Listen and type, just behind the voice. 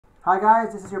Hi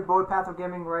guys, this is your boy Path of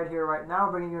Gaming right here, right now,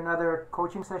 bringing you another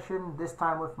coaching session, this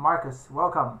time with Markus.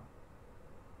 Welcome.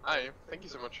 Hi, thank you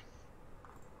so much.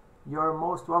 You're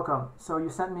most welcome. So you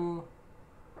sent me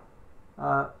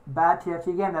a bad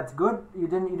TFT game. That's good. You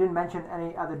didn't mention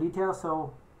any other details,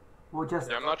 so we'll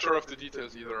just Yeah, I'm not sure of the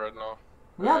details either right now.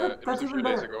 yeah. It That's was a even few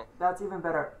days better. ago. That's even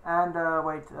better. And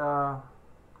wait,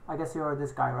 I guess you're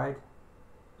this guy, right?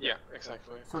 Yeah,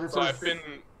 exactly. So this So is I've been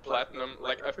platinum,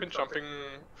 like I've been jumping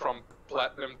from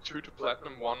platinum 2 to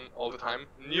platinum 1 all the time.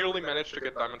 Nearly managed to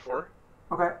get diamond 4,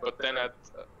 okay. but then at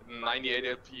 98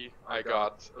 LP I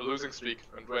got a losing streak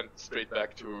and went straight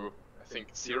back to I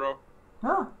think 0.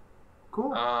 Ah,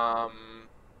 cool.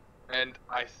 And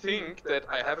I think that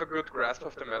I have a good grasp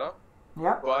of the meta,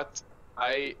 Yeah. but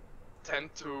I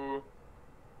tend to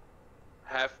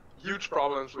have huge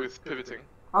problems with pivoting.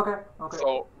 Okay. Okay.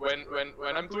 So when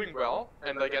I'm doing well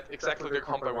and I get exactly the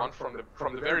comp I want from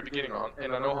the very beginning on,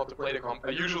 and I know how to play the comp, I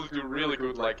usually do really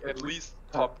good, like at least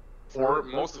top 4,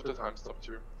 most of the times top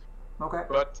 2. Okay.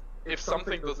 But if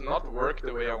something does not work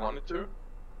the way I want it to,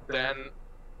 then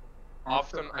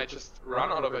often I just run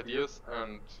out of ideas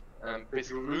and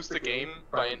basically lose the game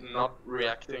by not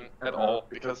reacting at all,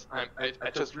 because I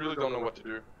just really don't know what to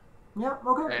do. Yeah.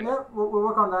 Okay. And Yeah. We'll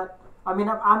work on that. I mean,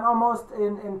 I'm almost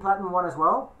in Platinum 1 as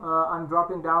well. I'm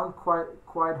dropping down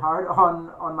quite hard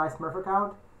on my Smurf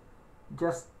account,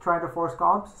 just trying to force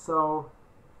comps. So,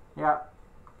 yeah,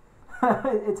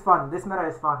 it's fun. This meta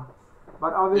is fun,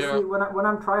 but obviously yeah, when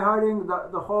I'm tryharding,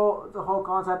 the whole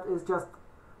concept is just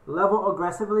level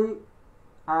aggressively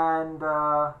and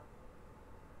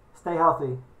stay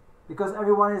healthy, because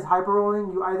everyone is hyper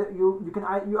rolling. You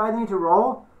either need to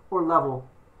roll or level.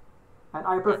 And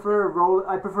I prefer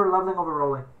leveling over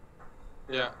rolling.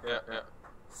 yeah.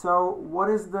 So what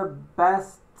is the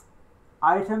best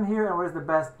item here, and what is the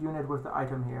best unit with the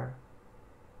item here?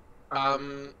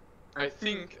 I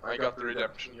think I got the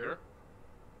redemption here.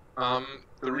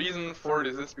 The reason for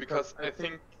this is because I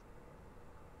think,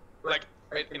 like,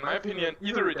 in my opinion,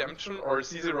 either redemption or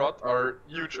CZ Rod are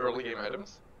huge early game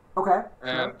items, Okay.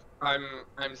 and Sure.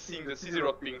 I'm seeing the CZ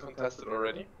Rod being contested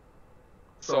already,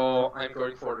 so I'm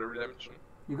going for the redemption.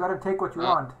 You gotta take what you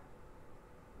Uh, want.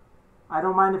 I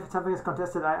don't mind if something is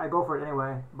contested. I go for it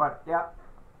anyway. But yeah.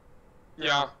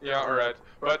 yeah, alright.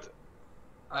 But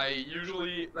I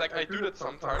usually, like, I do that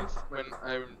sometimes when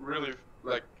I'm really,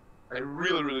 like, I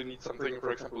really need something,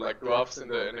 for example, like gloves in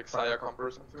the Xayah comp or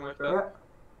something like that. Yeah.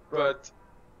 But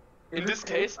in this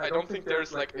case, I don't think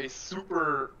there's like a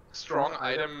super strong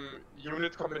item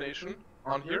unit combination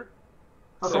on here.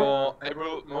 Okay. So I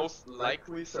will most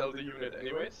likely sell the unit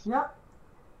anyways. Yeah.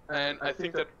 And I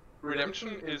think that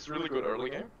redemption is really good early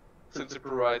game, since it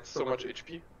provides so much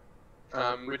HP,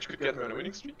 which could get me on a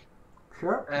winning streak.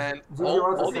 Sure. And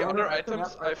Zero is all the the same. other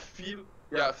items Yeah. I feel,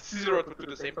 yeah, Caesar would do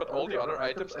the same, but all the other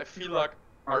items I feel like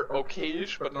are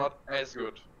okay-ish, but not as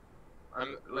good.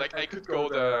 I'm like, I could go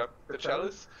the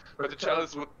chalice, but the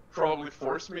chalice would probably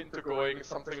force me into going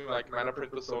something like mana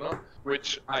print persona,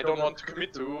 which I don't want to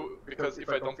commit to, because if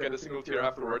I don't get a single tier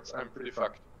afterwards, I'm pretty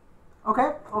fucked.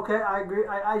 Okay. Okay. I agree.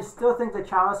 I still think the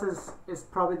chalice is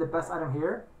probably the best item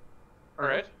here,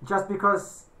 Alright? just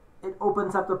because it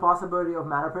opens up the possibility of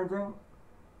mana printing.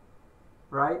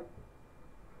 Right.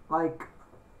 Like,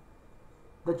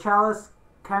 the chalice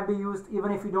can be used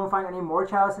even if you don't find any more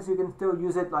chalices. You can still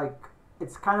use it. Like,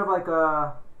 it's kind of like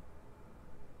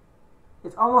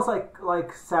it's almost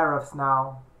like Seraphs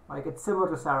now. Like, it's similar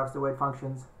to Seraphs the way it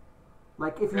functions.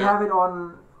 Like, if you Yeah. have it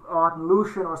on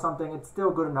Lucian or something, it's still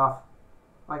good enough.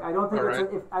 Like, I don't think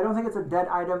Alright. I don't think it's a dead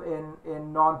item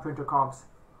in non-printer comps.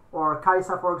 Or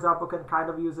Kaisa, for example, can kind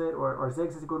of use it, or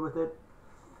Ziggs is good with it.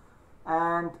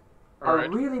 And a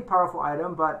Alright. really powerful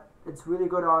item, but it's really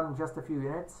good on just a few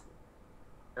units,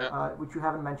 Yeah. which you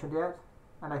haven't mentioned yet,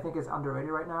 and I think is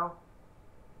underrated right now.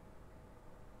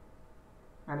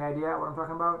 Any idea what I'm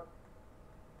talking about?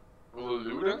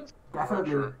 Ludens? Not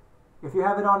Definitely. sure. If you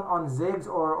have it on Ziggs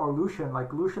or Lucian,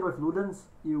 like Lucian with Ludens,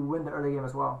 you win the early game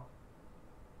as well.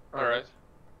 Alright.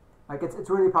 Like, it's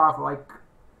really powerful. Like,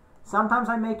 sometimes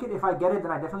I make it. If I get it,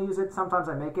 then I definitely use it. Sometimes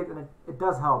I make it, and it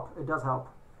does help. It does help.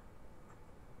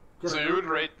 Just So you would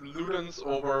rate Ludens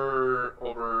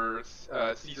over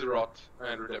Caesarot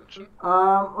and Redemption?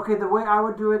 okay. The way I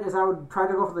would do it is I would try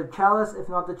to go for the chalice. If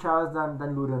not the chalice, then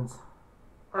Ludens.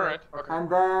 Alright, okay. And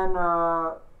then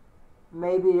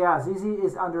maybe ZZ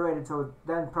is underrated, so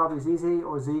then probably ZZ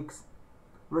or Zeke's.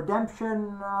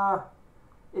 Redemption,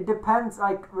 it depends.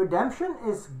 Like, Redemption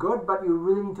is good, but you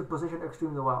really need to position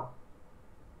extremely well.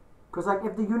 Because, like,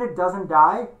 if the unit doesn't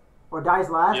die, or dies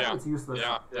last, Yeah. it's useless.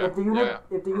 Yeah, If the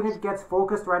unit gets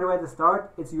focused right away at the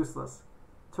start, it's useless.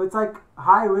 So it's like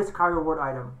high risk, high reward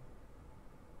item.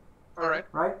 All right.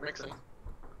 Right. Makes sense.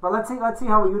 But let's see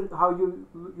how you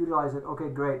utilize it. Okay,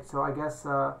 great. So I guess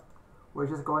we're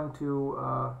just going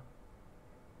to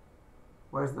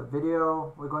where's the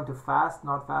video? We're going to fast,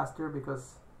 not faster,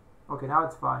 because okay, now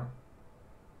it's fine.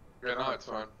 Yeah, no, it's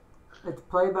fine. It's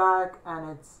playback and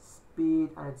it's speed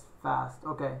and it's fast.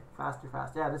 Okay, faster,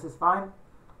 fast. Yeah, this is fine.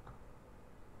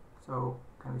 So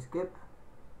can we skip?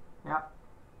 Yeah.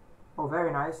 Oh,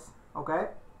 very nice. Okay.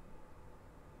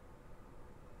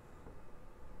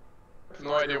 I have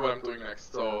no idea what I'm doing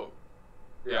next, so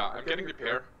yeah, I'm getting the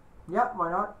pair. Yeah, why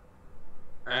not?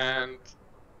 And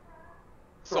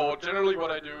so generally what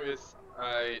I do is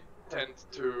I tend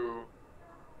to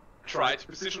try to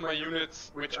position my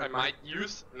units which I might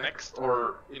use next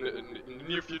or in the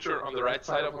near future on the right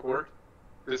side of a board.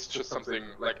 This is just something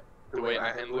like the way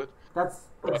I handle it. That's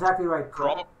But exactly right.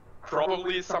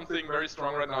 Probably something very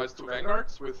strong right now is 2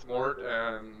 Vanguards with Mort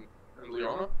and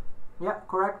Leona. Yeah,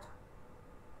 correct.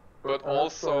 But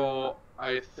also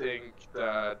I think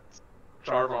that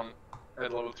Jarvan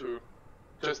at level 2,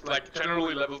 just like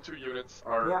generally level 2 units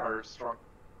are strong.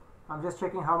 I'm just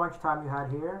checking how much time you had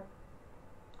here.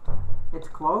 It's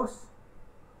close.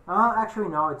 Actually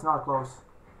no, it's not close.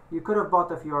 You could have bought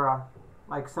the Fiora.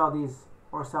 Like sell these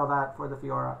or sell that for the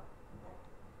Fiora.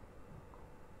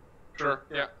 Sure,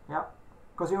 yeah. Yeah.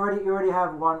 Because you already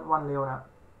have one Leona.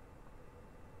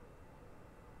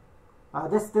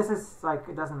 This is like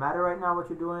it doesn't matter right now what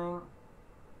you're doing.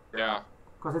 Yeah.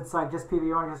 Because it's like just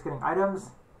PvE on, you're just getting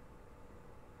items.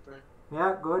 Okay.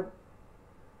 Yeah, good.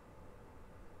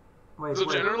 Wait, So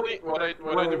generally, what I do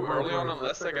early on, wait.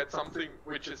 unless I get something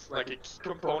which is like a key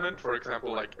component, for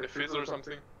example, like a fizz or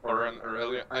something, or an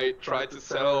earlier, I try to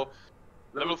sell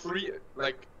level 3,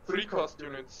 like 3 cost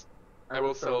units. I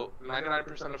will sell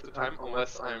 99% of the time,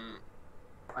 unless I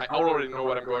already know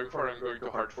what I'm going for. I'm going to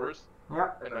hard force,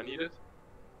 Yeah. and I need it.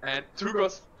 And two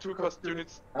cost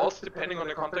units, also depending on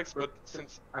the context. But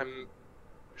since I'm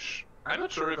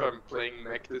not sure if I'm playing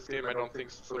mech this game. I don't think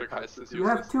so. The Kai'Sa is useless. You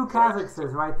have two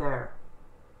Kazakhs right there.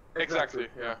 Exactly.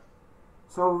 Yeah.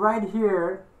 So right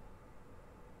here,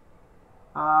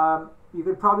 you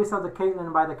could probably sell the Caitlyn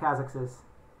and buy the Kazakhs.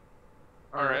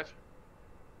 All right.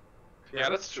 Yeah,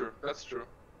 that's true. That's true.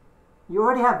 You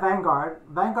already have Vanguard.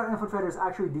 Vanguard Infiltrator is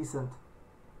actually decent.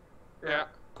 Yeah.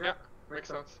 Yeah. Makes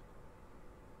sense.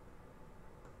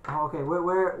 Oh, okay,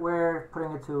 we're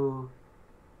putting it to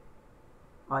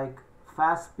like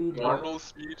fast speed, Normal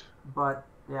speed. but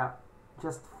yeah,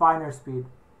 just finer speed.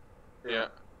 Yeah.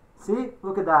 See,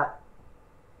 look at that.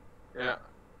 Yeah.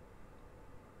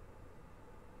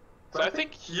 So I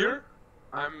think here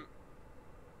I'm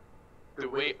the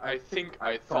way I think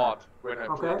I thought when I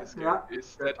played this game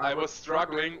is that I was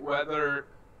struggling whether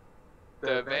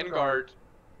the Vanguard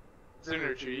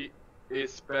synergy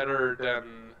is better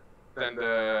than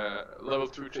the level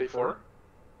 2 J4.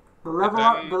 The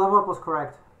level up was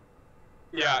correct.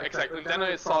 Yeah, exactly. And then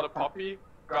I saw the Poppy,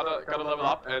 got a level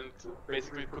up, and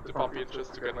basically put the Poppy in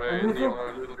just to get my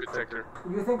Neon a little bit sector.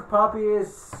 You think Poppy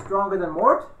is stronger than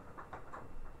Mort?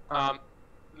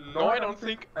 No, I don't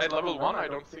think at level 1. I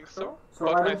don't think so. So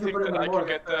but I you think that I can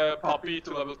get the Poppy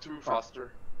to level 2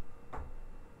 faster.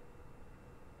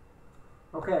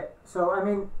 Okay, so I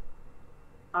mean,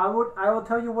 I will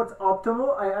tell you what's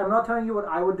optimal. I'm not telling you what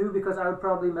I would do because I would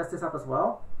probably mess this up as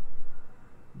well.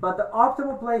 But the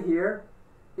optimal play here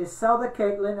is sell the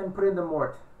Caitlyn and put in the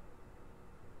Mort.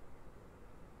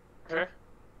 Okay.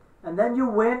 And then you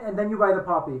win, and then you buy the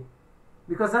Poppy.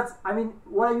 Because that's, I mean,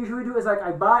 what I usually do is like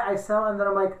I buy, I sell, and then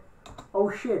I'm like, oh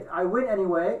shit, I win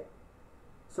anyway.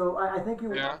 So I think you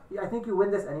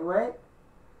win this anyway.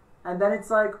 And then it's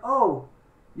like, oh,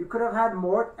 you could have had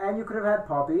Mort and you could have had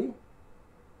Poppy.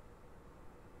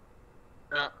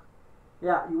 Yeah.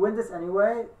 Yeah, you win this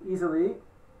anyway, easily.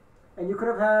 And you could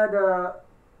have had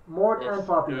Mort and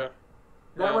Poppy. Yeah.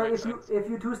 That way, if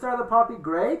you 2-star the Poppy,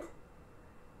 great.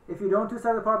 If you don't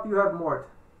 2-star the Poppy, you have Mort.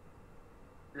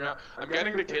 Yeah, I'm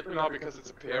getting the Caitlyn now because it's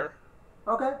a pair.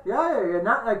 Okay, yeah.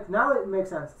 Now it makes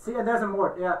sense. See, and there's a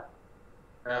Mort, yeah.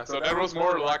 Yeah, so that was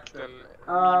more luck than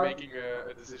me making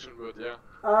a decision, but yeah.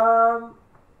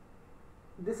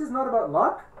 This is not about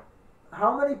luck.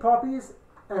 How many Poppies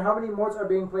and how many Morts are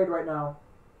being played right now?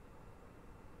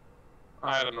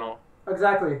 I don't know.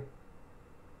 Exactly.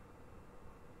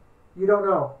 You don't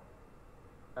know.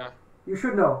 Yeah. You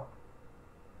should know.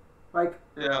 Like.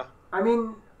 Yeah. I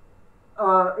mean,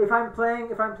 if I'm playing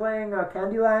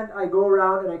Candyland, I go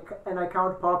around and I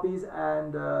count Poppies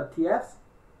and TFs.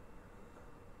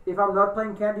 if I'm not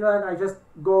playing Candyland, I just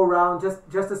go around just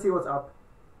to see what's up.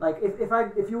 Like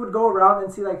if you would go around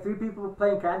and see like 3 people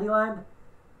playing Candyland,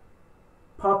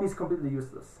 Poppy's completely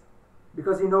useless.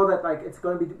 Because you know that like it's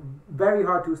going to be very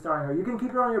hard to starring her. You can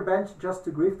keep her on your bench just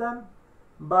to grief them,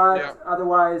 but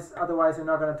otherwise you're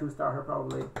not going to 2-star her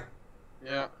probably.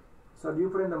 Yeah. So do you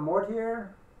put in the Mort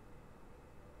here?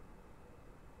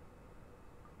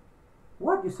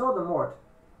 What? You saw the Mort?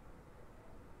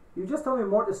 You just told me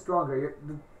Mort is stronger.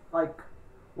 Like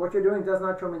what you're doing does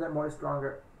not show me that Mort is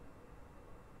stronger.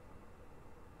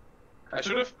 I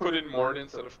should have put in Mort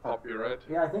instead of Poppy, right?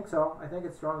 Yeah, I think so. I think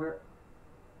it's stronger.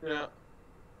 Yeah.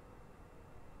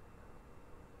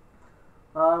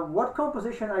 What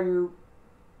composition are you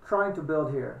trying to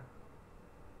build here?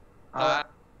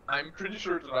 I'm pretty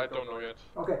sure that I don't know yet.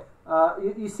 Okay.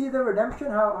 You see the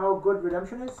redemption? How good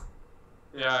redemption is?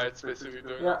 Yeah, it's basically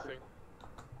doing nothing.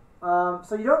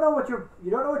 So you don't know what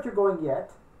you're going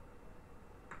yet.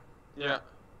 Yeah.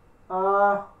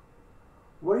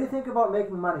 What do you think about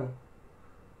making money?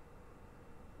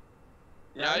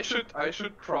 Yeah, I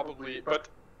should probably, but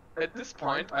at this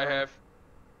point I have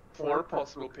 4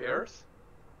 possible pairs.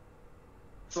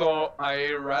 So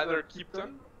I rather keep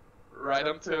them right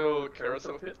until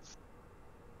carousel hits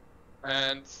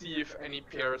and see if any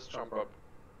pairs jump up.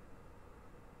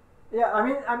 Yeah, I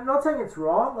mean, I'm not saying it's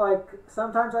wrong. Like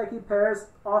sometimes I keep pairs,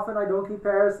 often I don't keep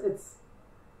pairs.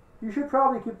 You should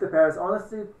probably keep the pairs.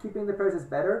 Honestly, keeping the pairs is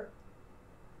better.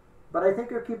 But I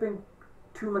think you're keeping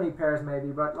too many pairs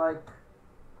maybe, but like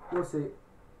we'll see.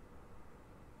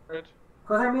 Right.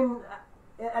 Because I mean,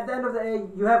 at the end of the day,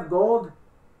 you have gold,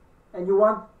 and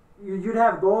you'd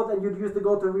have gold, and you'd use the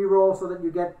gold to reroll so that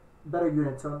you get better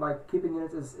units. So like keeping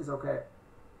units is okay.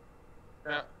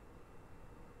 Yeah.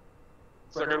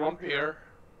 So I got 1 pair.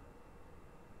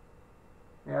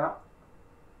 Yeah.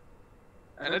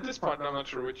 And at this point, I'm not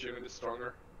sure which unit is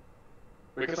stronger,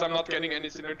 because I'm not getting any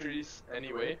synergies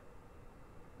anyway.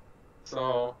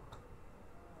 So.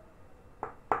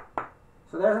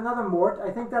 So there's another Mort. I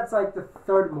think that's like the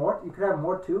 3rd Mort. You could have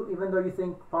Mort 2, even though you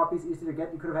think Poppy's easy to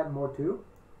get. You could have had Mort 2,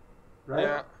 right?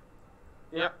 Yeah.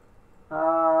 Yeah.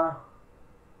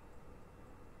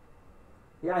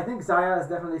 Yeah, I think Zaya is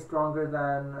definitely stronger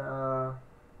than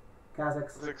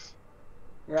Kha'Zix.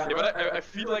 Yeah. But I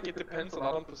feel like it depends a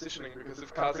lot on positioning, because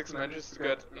if Kha'Zix manages to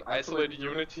get an isolated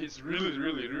unit, he's really,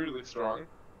 really, really strong.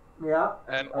 Yeah.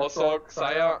 And also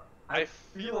Zaya, I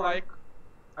feel like,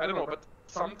 I don't know, but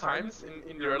sometimes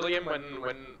in the early game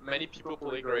when many people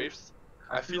play Graves,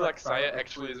 I feel like Zaya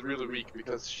actually is really weak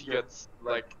because she gets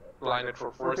like blinded for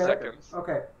 4 seconds.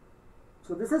 Okay.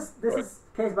 So this is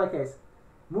case by case.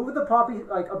 Move the Poppy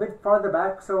like a bit farther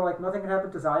back so like nothing can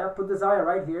happen to Zaya. Put the Zaya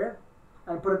right here,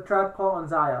 and put a trap call on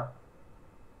Zaya.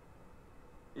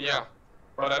 Yeah,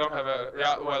 but I don't have a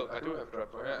well I do have a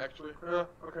trap call. Yeah, actually. Yeah,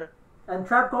 okay. And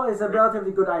trap call is a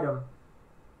relatively good item.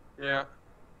 Yeah.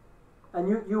 And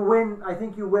you win. I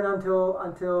think you win until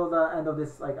the end of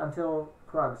this, like until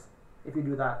Krugs, if you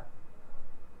do that.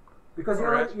 Because you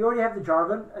already have the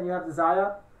Jarvan and you have the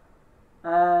Zaya,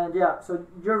 and yeah, so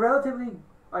you're relatively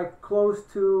like close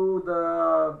to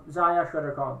the Zaya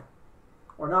Shredder comp,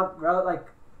 or not? Like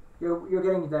you're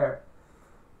getting there.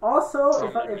 Also,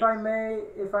 if I may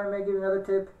give you another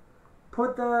tip,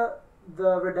 put the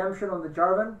redemption on the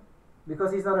Jarvan,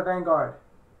 because he's not a Vanguard.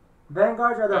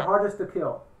 Vanguards are the hardest to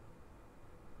kill.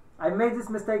 I made this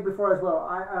mistake before as well.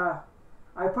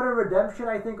 I put a redemption,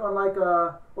 I think, on like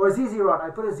a ZZ Rod.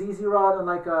 I put a ZZ Rod on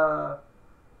like a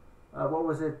what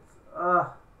was it?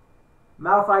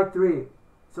 Malphite 3.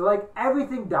 So like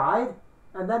everything died,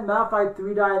 and then Malphite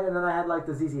 3 died, and then I had like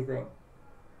the ZZ thing.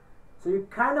 So you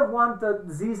kind of want the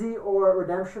ZZ or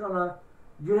redemption on a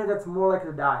unit that's more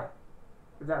likely to die,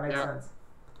 if that makes sense.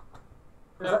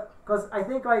 Because I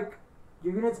think like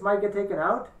your units might get taken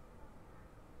out,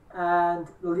 and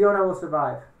the Leona will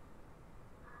survive.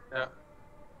 Yeah.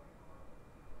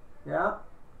 Yeah?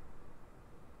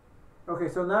 Okay,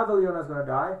 so now the Leona's gonna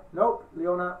die. Nope,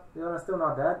 Leona's still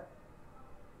not dead.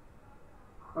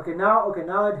 Okay, now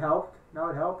it helped. Now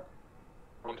it helped.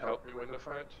 Won't help me win the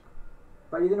fight.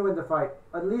 But you didn't win the fight.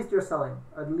 At least you're selling.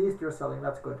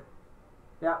 That's good.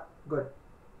 Yeah, good.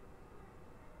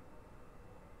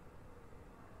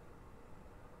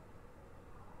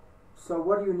 So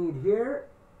what do you need here?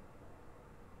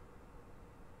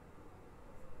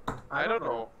 I don't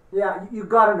know. Yeah, you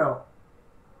gotta know.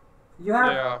 You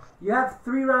have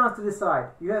 3 rounds to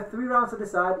decide. You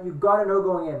gotta know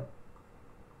going in.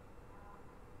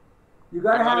 I'm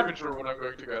not even sure what I'm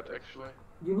going to get, actually.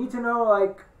 You need to know,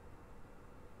 like,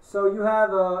 so you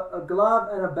have a glove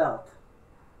and a belt.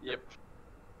 Yep.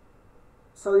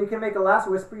 So you can make a last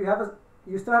whisper.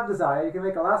 You still have desire. You can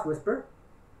make a last whisper,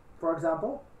 for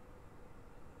example,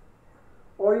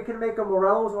 or you can make a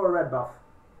Morelos or a red buff.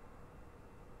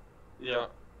 Yeah.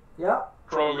 Yeah.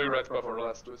 Probably red buff or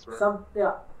last whisper. So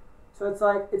it's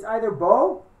like it's either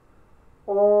bow,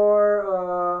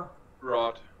 or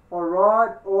rod,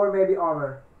 or maybe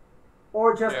armor,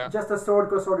 or just a sword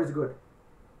because sword is good.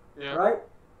 Yeah. Right.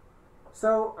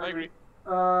 So I agree.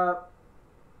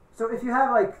 So if you have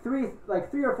like three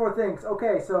or four things,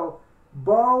 okay. So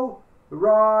bow,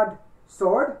 rod,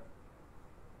 sword.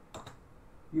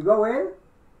 You go in,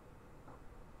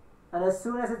 and as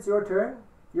soon as it's your turn,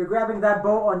 you're grabbing that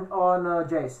bow on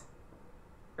Jace.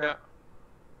 Yeah.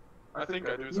 I think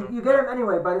I do so. You get him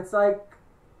anyway, but it's like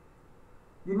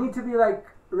you need to be like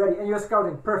ready, and you're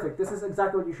scouting. Perfect. This is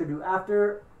exactly what you should do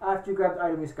after you grab the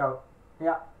item. You scout.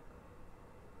 Yeah.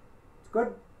 It's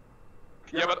good.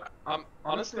 Yeah, but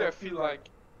honestly, I feel like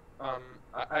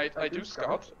I do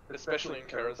scout, especially in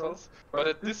carousels. But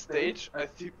at this stage, I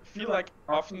feel like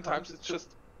oftentimes it's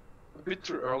just a bit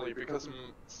too early because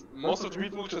most of the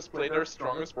people just play their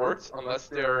strongest boards unless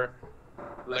they're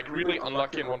like really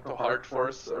unlucky and want to hard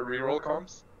force reroll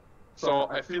comps. So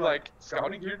I feel like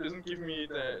scouting here doesn't give me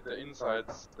the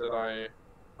insights that I.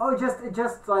 Oh, it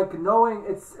just like knowing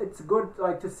it's good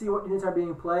like to see what units are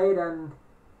being played and.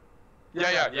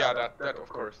 Yeah, that of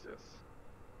course, yes.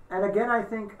 And again, I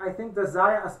think the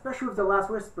Zaya, especially with the last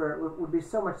whisper, would be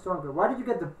so much stronger. Why did you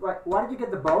get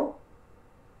the bow?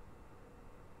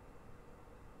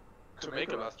 To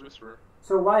make a last whisper.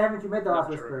 So why haven't you made the last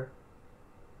Sure. whisper?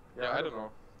 Yeah, I don't know.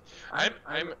 I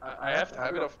have the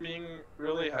habit of being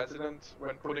really hesitant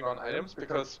when putting on items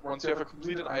because once you have a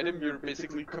completed item, you're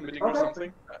basically committing to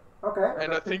something. Okay.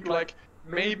 And I think like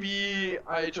maybe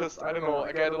I don't know,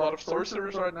 I get a lot of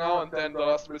sorcerers right now, and then the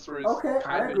last whisper is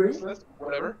kind of useless,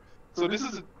 whatever. So this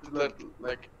is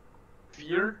like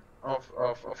fear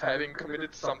of having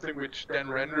committed to something which then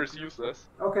renders useless.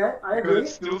 Okay, I agree. Because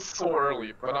it's still so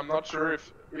early, but I'm not sure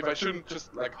if I shouldn't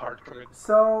just like hard commit.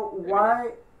 So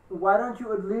why don't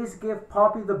you at least give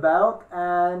Poppy the belt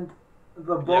and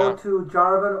the bow to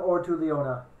Jarvan or to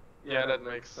Leona? Yeah, that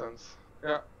makes sense.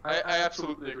 Yeah, I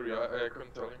absolutely agree. I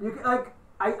couldn't tell you. You can, like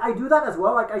I do that as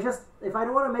well. Like if I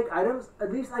don't want to make items,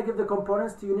 at least I give the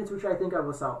components to units which I think I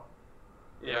will sell.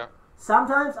 Yeah.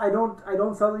 Sometimes I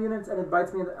don't sell the units and it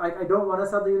bites me. I don't want to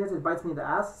sell the units. It bites me in the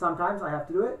ass. Sometimes I have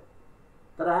to do it.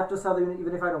 That I have to sell the unit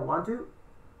even if I don't want to.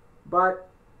 But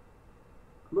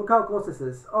look how close this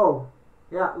is. Oh,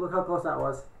 yeah. Look how close that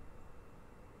was.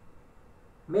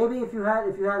 Maybe if you had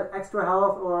extra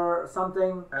health or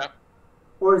something. Yeah.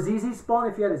 Or ZZ spawn,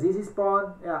 if you had a ZZ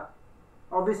spawn, yeah.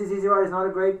 Obviously ZZ Rod is not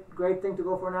a great thing to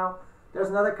go for now. There's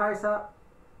another Kaisa.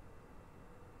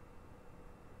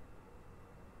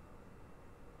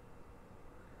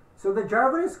 So the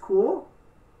Jarvan is cool,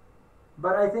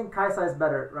 but I think Kaisa is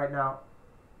better right now.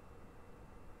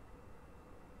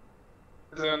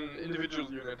 As an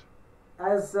individual unit.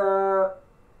 As a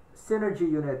synergy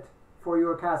unit for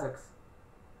your Kazakhs.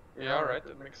 Yeah, alright,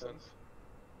 that makes sense.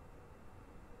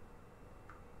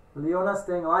 Leona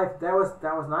staying alive. That was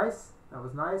nice. That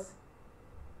was nice.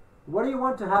 What do you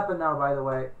want to happen now, by the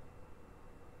way?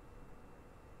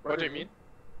 What do you mean?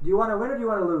 Do you want to win or do you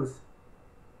want to lose?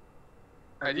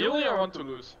 Ideally, I want to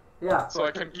lose. Yeah. So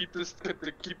I can keep the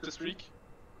streak.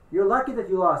 You're lucky that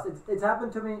you lost. It's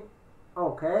happened to me.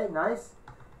 Okay, nice.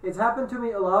 It's happened to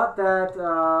me a lot that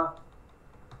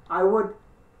I would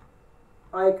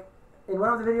like in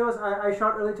one of the videos I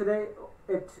shot earlier today.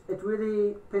 It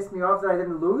really pissed me off that I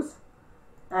didn't lose,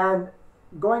 and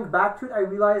going back to it, I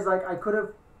realized like I could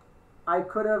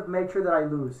have made sure that I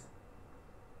lose.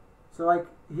 So like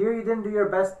here, you didn't do your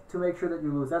best to make sure that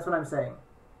you lose. That's what I'm saying.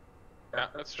 Yeah,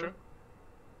 that's true.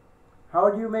 How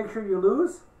do you make sure you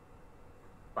lose?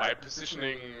 By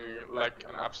positioning like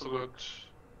an absolute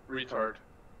retard.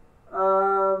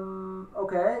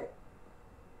 Okay.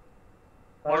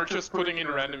 Or just putting in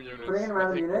random units. Putting in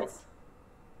random units. Both.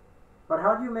 But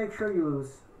how do you make sure you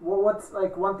lose? What's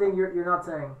like one thing you're not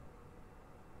saying?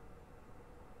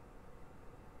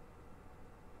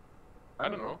 I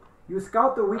don't know. You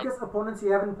scout the weakest opponents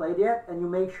you haven't played yet, and you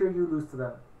make sure you lose to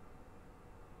them.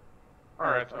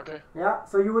 Alright, okay. Yeah,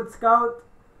 so you would scout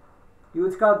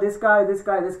this guy,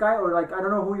 or like I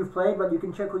don't know who you've played, but you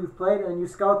can check who you've played, and you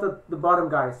scout the bottom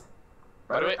guys.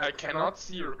 By the way, I cannot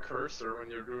see your cursor when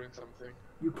you're doing something.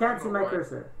 You can't see my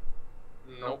cursor.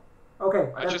 Nope.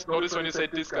 Okay. I just noticed when you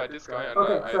said this guy, and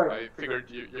okay, I figured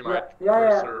you might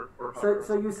cursor. Or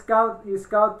so you scout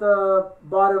the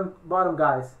bottom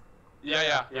guys.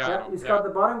 Yeah. You scout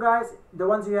the bottom guys, the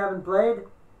ones you haven't played,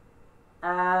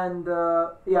 and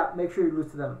yeah, make sure you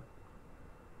lose to them.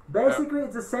 Basically,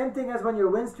 it's the same thing as when you're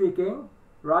win streaking,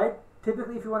 right?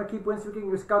 Typically, if you want to keep win streaking,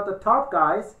 you scout the top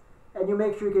guys and you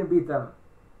make sure you can beat them.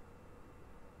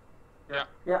 Yeah.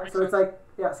 Yeah. So it's like,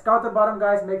 yeah, scout the bottom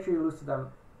guys, make sure you lose to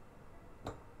them.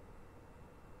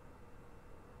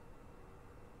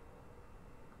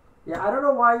 Yeah, I don't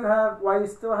know why you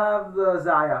still have the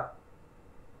Zaya.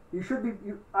 You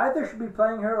either should be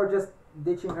playing her or just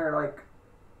ditching her, like.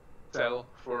 Sell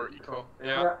for eco.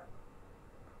 Yeah. Yeah.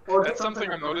 Or That's something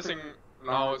I'm noticing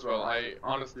now as well. I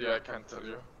can't tell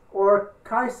you. Or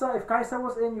Kaisa, if Kaisa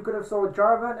was in, you could have sold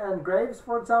Jarvan and Graves,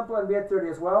 for example, and be at 30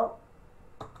 as well.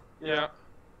 Yeah.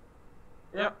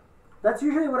 Yeah. That's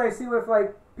usually what I see with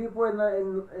like people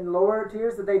in lower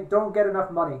tiers, that they don't get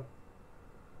enough money.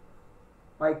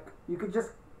 Like, you could just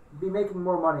be making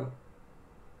more money.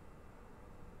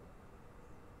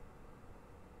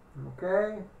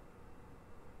 Okay.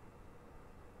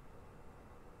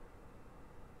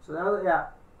 So now, yeah.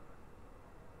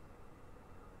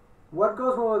 What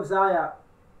goes well with Zaya?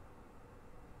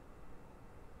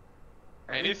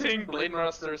 Anything Blade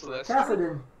Master Celeste.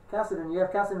 Kassadin, you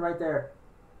have Kassadin right there.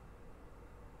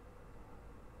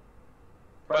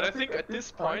 But I think at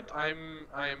this point I'm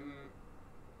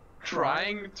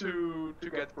trying to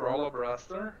get Brawler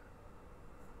Blaster.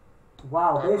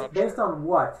 Wow, based on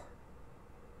what?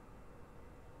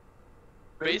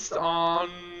 Based on,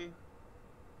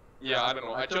 yeah, I don't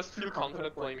know. I just feel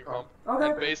confident playing the comp. Okay.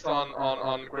 And based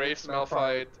on Graves,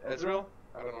 Malphite, Ezreal,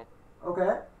 I don't know.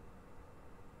 Okay.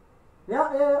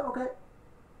 Yeah, okay.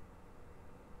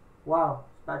 Wow,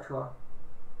 spatula.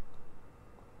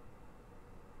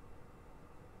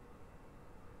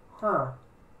 Huh.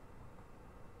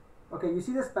 Okay, you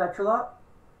see the spatula?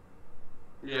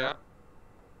 Yeah.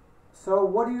 So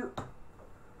what do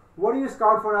you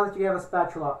scout for now that you have a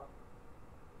spatula?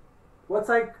 What's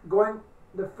like going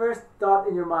the first thought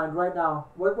in your mind right now?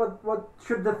 What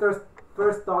should the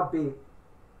first thought be?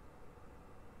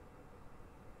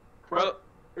 Well,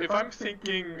 if I'm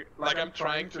thinking, like I'm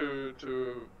trying to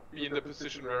be in the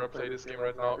position where I play this game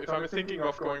right now, if I'm thinking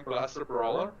of going Blaster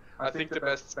Brawler, I think the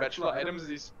best spatula items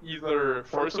is either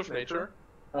Force of Nature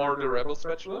or the Rebel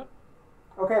Spatula.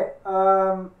 Okay,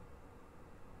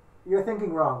 you're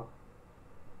thinking wrong.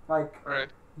 Like,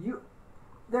 Alright.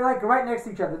 They're like right next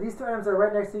to each other. These two items are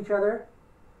right next to each other.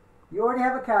 You already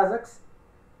have a Kha'Zix,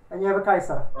 and you have a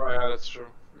Kaisa. Oh yeah, that's true.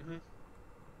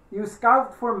 You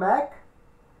scout for mech.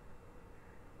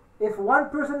 If one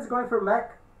person is going for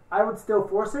mech, I would still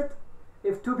force it.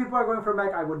 If two people are going for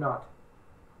mech, I would not.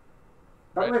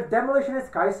 But Right. with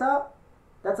Demolitionist Kaisa,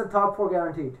 that's a top 4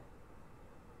 guaranteed.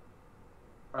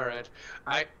 Alright.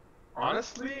 I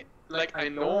honestly, like, I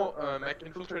know Mech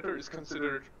Infiltrator is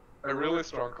considered a really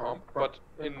strong comp, but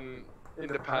in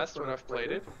the past when I've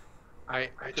played it, I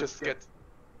just get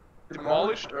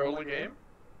demolished early game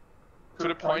to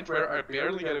the point where I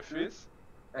barely get a fizz,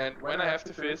 and when I have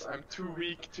the fizz, I'm too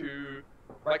weak to,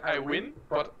 like, I win,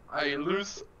 but I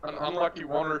lose an unlucky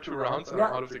 1 or 2 rounds and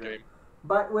I'm out of the game.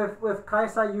 But with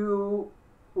Kaisa, you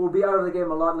will be out of the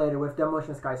game a lot later with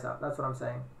Demolitionist Kaisa. That's what I'm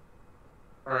saying.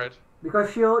 Alright.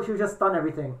 Because she'll just stun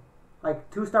everything.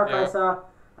 Like 2-star Yeah. Kaisa,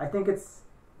 I think it's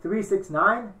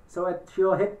 369, so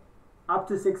she'll hit up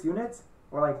to 6 units,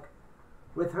 or like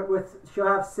she'll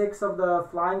have 6 of the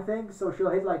flying things, so she'll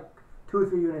hit like 2 or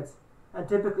 3 units, and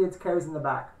typically it's carries in the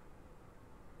back.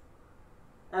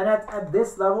 And at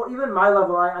this level, even my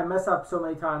level, I mess up so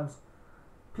many times.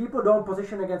 People don't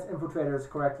position against infiltrators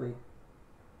correctly.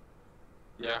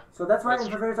 Yeah. So that's why That's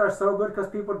infiltrators are so good, because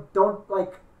people don't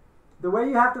like the way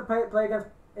you have to play against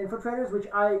infiltrators, which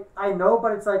I know,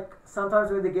 but it's like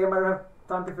sometimes with the game I don't have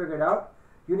time to figure it out.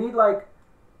 You need like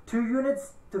 2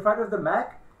 units to fight with the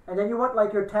mech, and then you want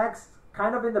like your tanks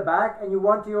kind of in the back, and you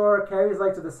want your carries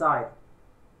like to the side.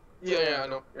 Yeah, I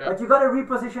know. Yeah. But you gotta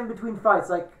reposition between fights.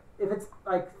 Like if it's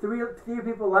like three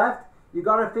people left, you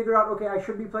gotta figure out, okay, I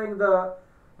should be playing the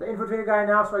infiltrator guy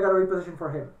now, so I gotta reposition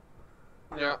for him.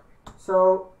 Yeah.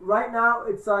 So right now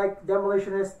it's like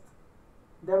Demolitionist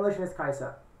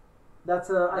Kaisa. That's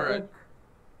I think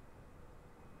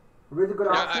really good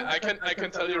option. Yeah, I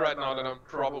can tell you right now that I'm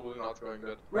probably not going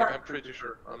that. Like, I'm pretty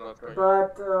sure I'm not going.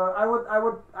 But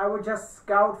I would just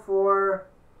scout for.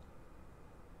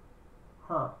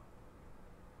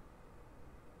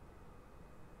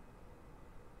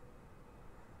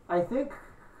 I think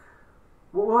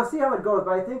we'll see how it goes,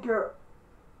 but I think you're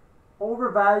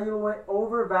overvaluing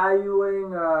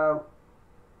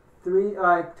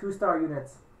 2-star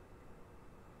units.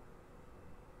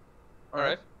 All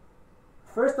right.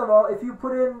 First of all, if you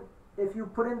put in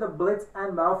the Blitz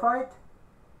and Malphite,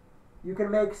 you can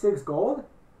make 6 gold,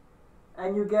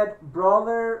 and you get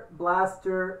Brawler,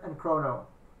 Blaster, and Chrono.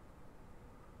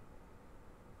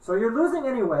 So you're losing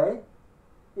anyway.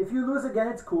 If you lose again,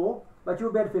 it's cool, but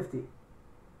you'll bet 50.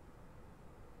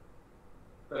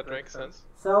 That makes sense.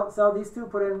 Sell these two.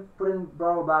 Put in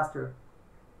Brawler, Blaster.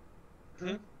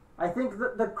 Hmm? I think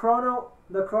the Chrono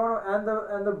and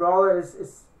the Brawler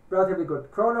is relatively good.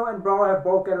 Chrono and Brawler have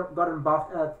both gotten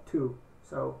buffed at 2,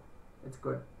 so it's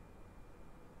good.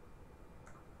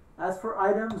 As for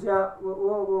items, yeah,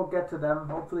 we'll get to them.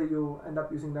 Hopefully you'll end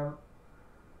up using them.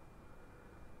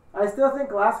 I still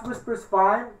think Last Whisper's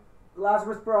fine. Last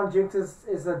Whisper on Jinx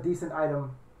is a decent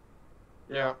item.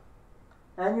 Yeah.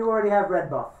 And you already have red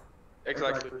buff.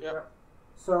 Exactly. Yeah.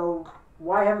 So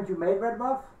why haven't you made red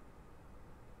buff?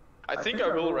 I think I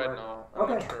will right now. I'm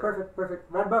Okay, not sure.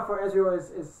 perfect. Red buff for Ezreal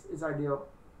is ideal.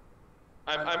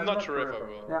 I'm not sure if I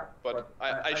will. Yeah. But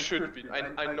I should be.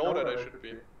 I know that I should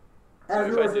be. So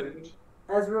Ezreal if I is didn't.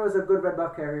 Ezreal is a good red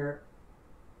buff carrier.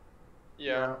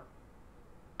 Yeah.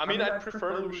 I mean, I'd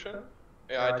prefer Lucian.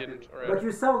 Yeah, I didn't already. But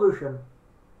you sell Lucian.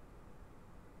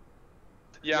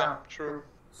 Yeah, true.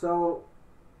 So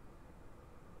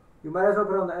you might as well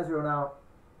put on the Ezreal now.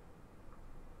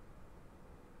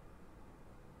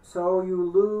 So you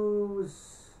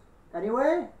lose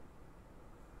anyway?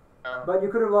 Yeah. But you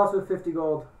could have lost with 50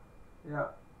 gold. Yeah.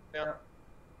 Yeah.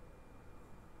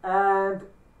 And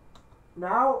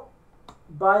now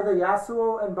buy the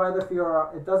Yasuo and buy the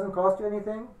Fiora. It doesn't cost you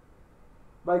anything,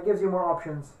 but it gives you more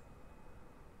options.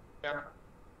 Yeah.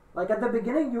 Like at the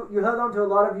beginning, you held on to a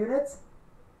lot of units,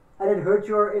 and it hurt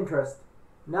your interest.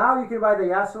 Now you can buy the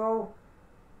Yasuo.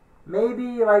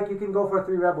 Maybe like you can go for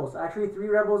 3 rebels. Actually, 3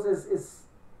 rebels is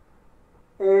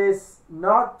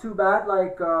not too bad.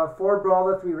 Like 4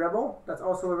 brawler, 3 rebel. That's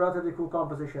also a relatively cool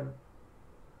composition.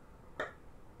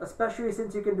 Especially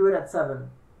since you can do it at 7.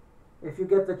 If you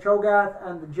get the Cho'Gath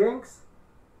and the Jinx,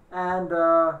 and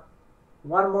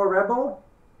 1 more rebel.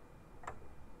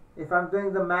 If I'm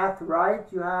doing the math right,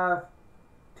 you have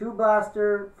 2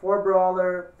 blaster, 4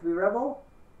 brawler, 3 rebel.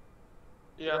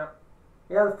 Yeah.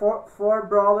 Yeah, four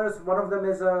brawlers. One of them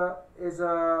is a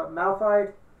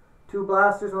Malphite. 2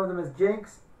 blasters. One of them is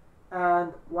Jinx,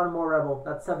 and 1 more rebel.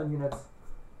 That's 7 units.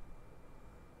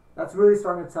 That's really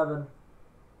strong at 7.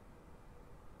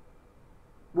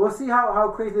 We'll see how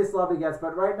crazy this lobby gets,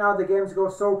 but right now the games go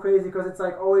so crazy because it's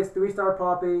like always 3-star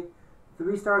Poppy,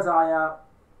 3-star Zaya.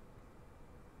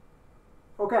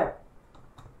 Okay.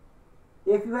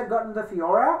 If you had gotten the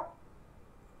Fiora,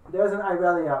 there's an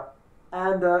Irelia,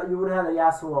 and you would have had a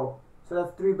Yasuo. So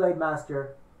that's 3 Blade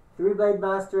Master. 3 Blade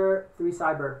Master, 3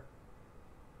 Cyber.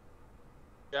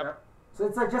 Yep. So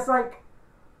it's like just like,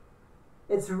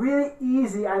 it's really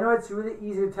easy. I know it's really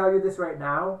easy to tell you this right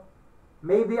now.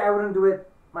 Maybe I wouldn't do it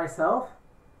myself,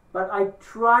 but I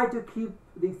try to keep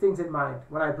these things in mind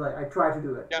when I play. I try to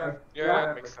do it. Yeah. Yeah,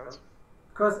 that makes sense.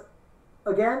 Because,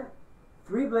 again,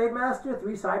 3 Blade Master,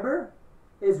 3 Cyber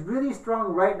is really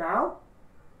strong right now,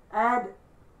 and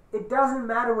it doesn't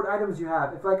matter what items you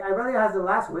have. If like Irelia has the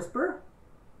Last Whisper,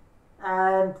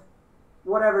 and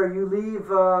whatever you leave,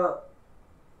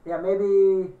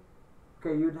 maybe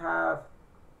okay, you'd have,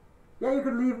 you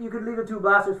could leave the 2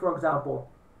 blasters, for example.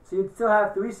 So you'd still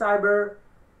have 3 Cyber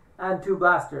and 2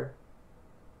 blaster,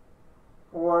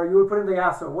 or you would put in the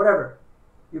Yasuo, whatever.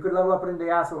 You could level up in the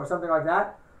Yasuo or something like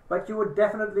that. But you would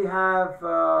definitely have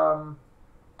a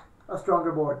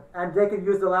stronger board. And they could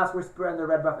use the Last Whisper and the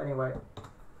red buff anyway.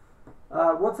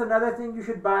 What's another thing you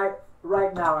should buy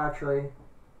right now, actually?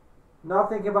 Not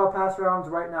thinking about past rounds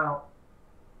right now.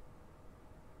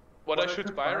 What I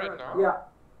should buy right now? Yeah.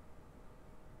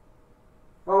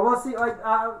 Well, we'll see. Like,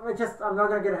 I'm not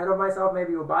going to get ahead of myself.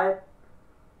 Maybe you'll buy it.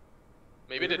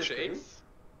 Maybe the Chase?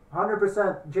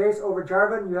 100%. Jace over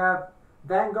Jarvan. You have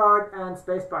Vanguard and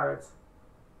Space Pirates.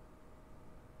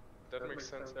 That makes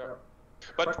sense, yeah.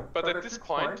 But at this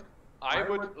point, I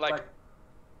would, like,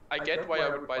 I get why I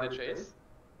would buy the Chase,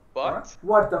 but...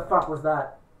 What the fuck was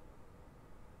that?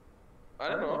 I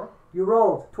don't know. You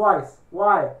rolled twice.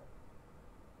 Why?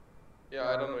 Yeah,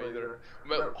 I don't know either.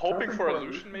 Well, hoping for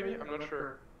illusion, maybe? I'm not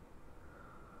sure.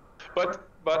 But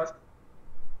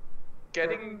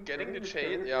getting the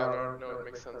Chase, yeah, no, it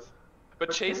makes sense.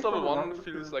 But Chase level 1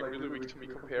 feels like really weak to me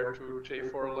compared to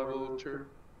J4 level 2.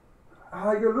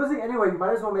 You're losing anyway. You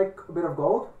might as well make a bit of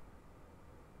gold.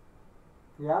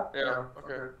 Yeah? Yeah,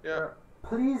 okay, yeah.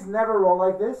 Please never roll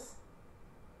like this.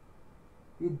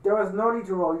 There was no need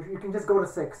to roll. You can just go to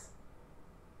 6.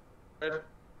 Right.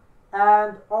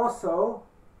 And also,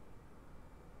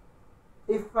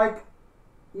 if like,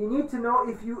 you need to know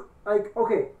if you, like,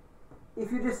 okay,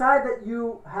 if you decide that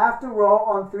you have to roll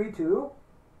on 3-2,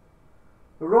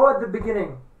 roll at the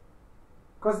beginning.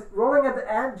 Because rolling at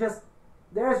the end, just,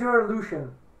 there's your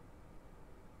illusion.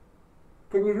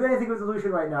 Can you do anything with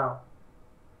illusion right now?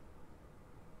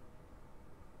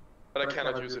 But I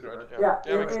cannot use it right now.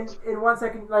 Yeah, in 1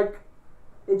 second, like,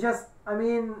 it just, I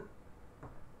mean,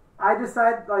 I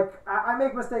decide, like, I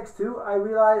make mistakes too. I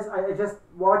realize I just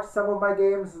watched some of my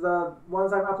games, the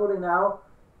ones I'm uploading now,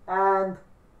 and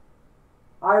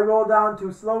I roll down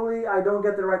too slowly, I don't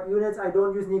get the right units, I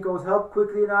don't use Nico's help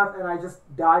quickly enough, and I just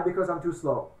die because I'm too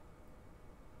slow.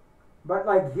 But,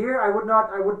 like, here,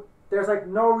 there's, like,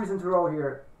 no reason to roll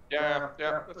here. Yeah,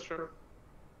 that's true.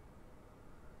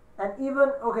 And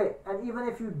even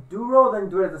if you do roll, then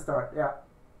do it at the start, yeah.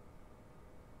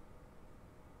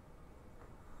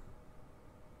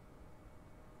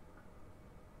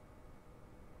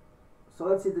 So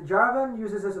let's see, the Jarvan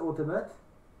uses his ultimate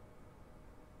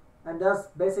and does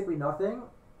basically nothing.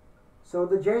 So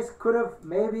the Jace could have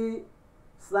maybe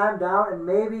slammed down and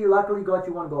maybe luckily got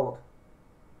you 1 gold.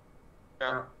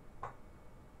 Yeah.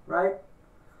 Right?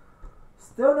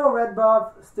 Still no red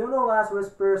buff, still no last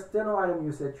whisper, still no item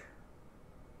usage.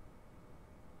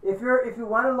 If you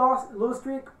want to lose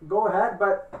streak, go ahead,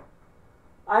 but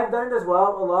I've done it as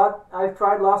well a lot. I've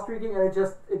tried lost streaking and it's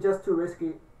just too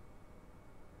risky.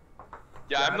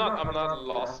 Yeah, I'm not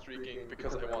lost streaking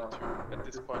because I want to at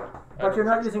this point. But you're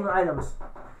not using your items.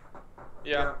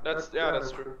 Yeah, that's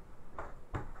true.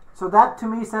 So that to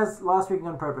me says lost streaking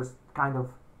on purpose, kind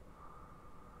of.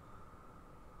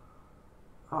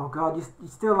 Oh god, you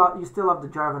still love the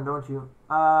Jarvan, don't you?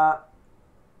 Are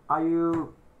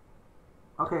you?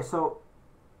 Okay, so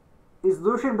is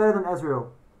Lucian better than Ezreal?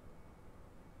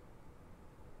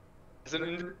 As an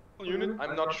individual unit,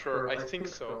 I'm not sure. I think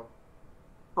so.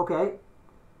 Okay.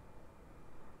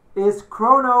 Is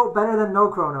Chrono better than no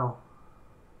Chrono?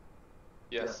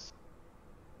 Yes.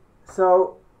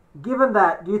 So, given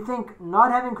that, do you think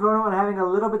not having Chrono and having a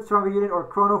little bit stronger unit, or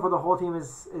Chrono for the whole team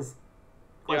is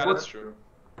yeah, that's true.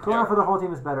 Chrono for the whole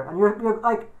team is better, and you're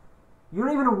like, you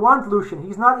don't even want Lucian.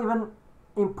 He's not even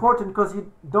important because you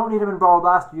don't need him in Brawl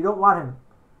Blaster. You don't want him.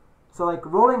 So like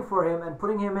rolling for him and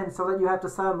putting him in so that you have to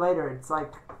sell him later. It's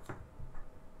like,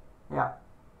 yeah.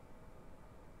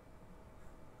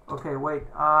 Okay, wait.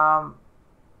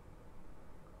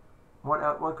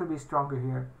 What could be stronger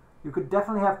here? You could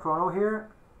definitely have Chrono here.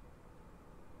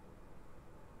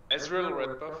 Ezreal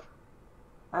red buff.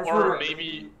 Ezreal. Or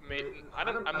maybe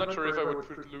I'm not sure if I would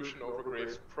put Lucian over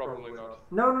Graves. Probably not.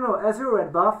 No. Ezreal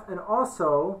red buff, and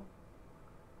also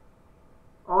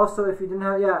if you didn't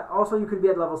have, also you could be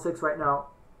at level 6 right now,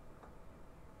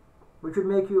 which would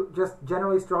make you just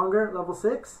generally stronger, level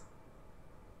 6,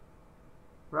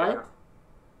 right?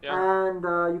 Yeah. And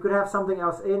you could have something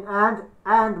else in,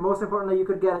 and most importantly, you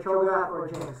could get a Cho'Gath or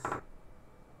a Jinx.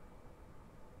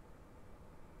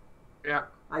 Yeah.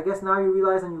 I guess now you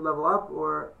realize and you level up,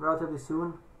 or relatively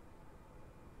soon.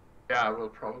 Yeah, I will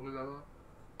probably level up.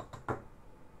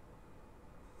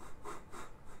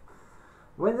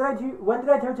 When did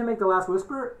I tell you to make the last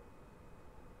whisper?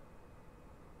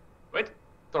 Wait,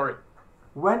 sorry.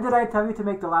 When did I tell you to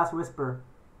make the last whisper?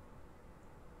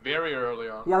 Very early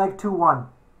on. Yeah, like 2-1.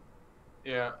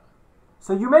 Yeah.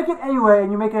 So you make it anyway,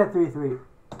 and you make it at 3-3.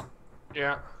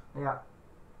 Yeah. Yeah.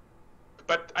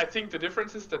 But I think the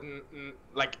difference is that,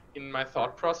 like, in my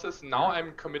thought process, now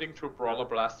I'm committing to a Brawler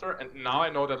Blaster, and now I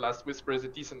know that Last Whisper is a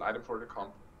decent item for the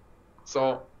comp.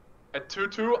 So, at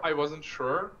 2-2, I wasn't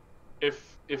sure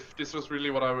if this was really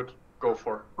what I would go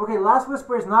for. Okay, Last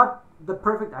Whisper is not the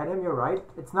perfect item, you're right.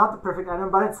 It's not the perfect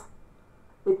item, but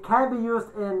it can be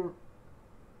used in,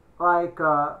 like,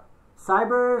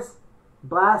 Cybers,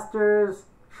 Blasters,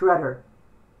 Shredder.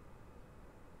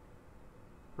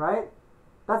 Right?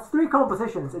 That's 3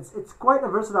 compositions. It's quite a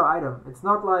versatile item. It's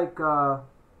not like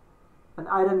an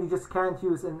item you just can't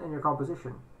use in your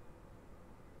composition.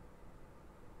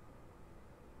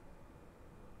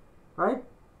 Right?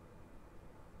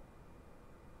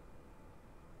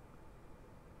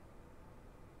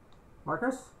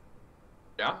 Markus?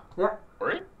 Yeah? Yeah.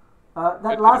 Sorry?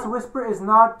 That Last Whisper is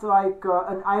not like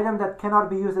an item that cannot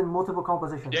be used in multiple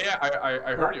compositions. Yeah,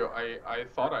 I heard you. I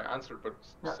thought I answered, but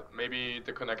maybe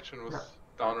the connection was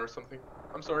down or something.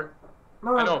 I'm sorry.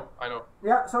 No, I know.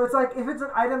 Yeah, so it's like, if it's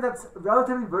an item that's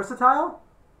relatively versatile,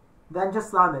 then just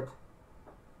slam it.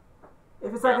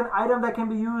 If it's like an item that can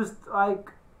be used like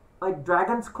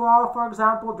Dragon's Claw, for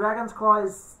example. Dragon's Claw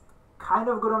is kind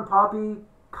of good on Poppy,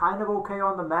 kind of okay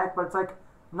on the mech, but it's like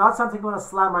not something you want to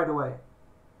slam right away.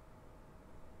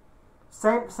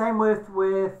 Same with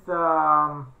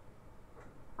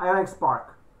Ionic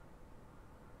Spark.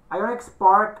 Ionic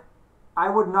Spark, I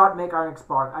would not make Ionic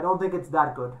Spark. I don't think it's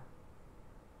that good.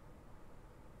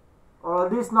 Or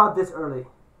at least not this early.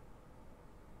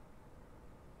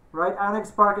 Right? Ionic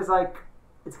Spark is like,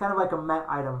 it's kind of like a meh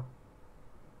item.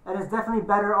 And it's definitely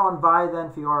better on Vi than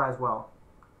Fiora as well.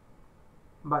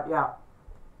 But yeah.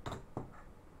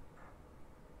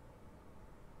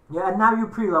 Yeah, and now you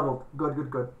pre-leveled. Good,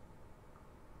 good, good.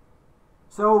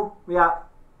 So, yeah.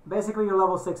 Basically you're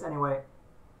level 6 anyway.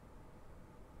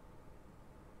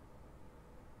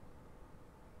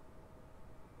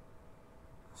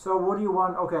 So what do you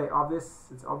want? Okay, obvious.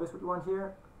 It's obvious what you want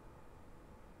here.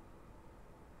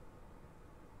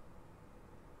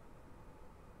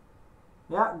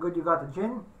 Yeah, good, you got the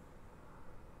Jin.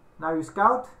 Now you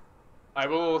scout. I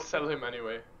will sell him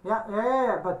anyway.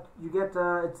 Yeah, but you get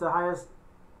it's the highest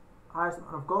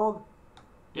amount of gold.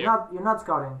 You're not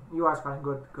scouting. You are scouting.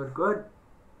 Good, good, good.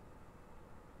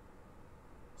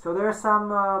 So there's some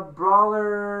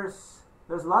brawlers.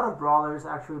 There's a lot of brawlers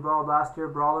actually. Brawl Blaster,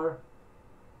 Brawler.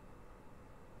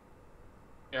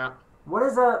 Yeah. What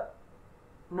is a...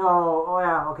 No, oh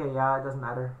yeah, okay, yeah, it doesn't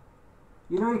matter.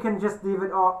 You know you can just leave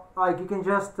it all, like you can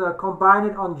just combine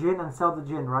it on Jin and sell the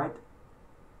Jin, right?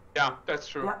 Yeah, that's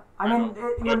true. Yeah, I mean...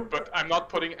 but I'm not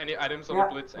putting any items on the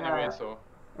Blitz anyway, so...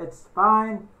 It's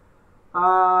fine. So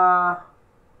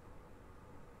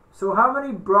how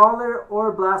many Brawler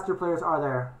or Blaster players are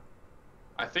there?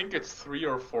 I think it's 3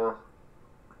 or 4.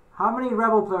 How many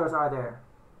Rebel players are there?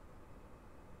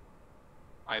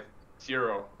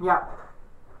 0. Yeah.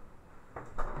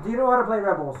 Do you know how to play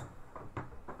Rebels?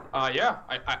 Yeah,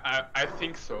 I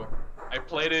think so. I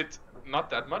played it not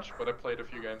that much, but I played a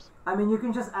few games. I mean, you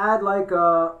can just add like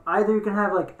either you can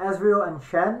have like Ezreal and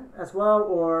Shen as well,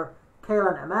 or Kayle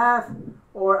and MF,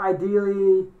 or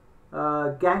ideally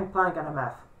Gangplank and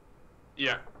MF.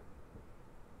 Yeah.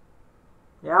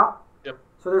 Yeah. Yep.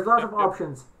 So there's lots of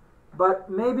options, but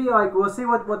maybe like we'll see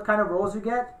what kind of roles you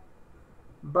get.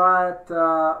 But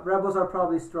Rebels are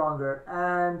probably stronger,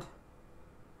 and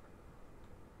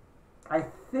I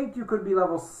think you could be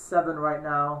level 7 right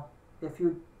now. If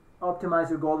you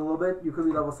optimize your gold a little bit, you could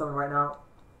be level 7 right now.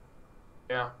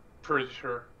 Yeah, pretty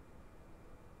sure.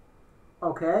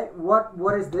 Okay,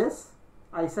 what is this?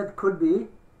 I said could be,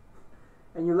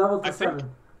 and you leveled to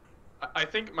 7. I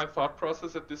think my thought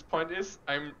process at this point is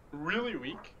I'm really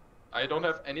weak. I don't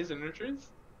have any synergies,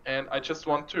 and I just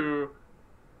want to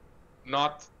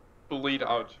not bleed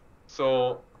out.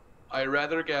 So I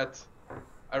rather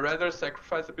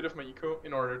sacrifice a bit of my eco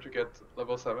in order to get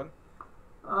level 7.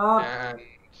 And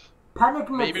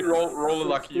panicking maybe roll a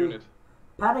lucky unit.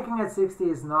 Panicking at 60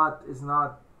 is not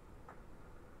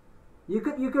you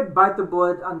could bite the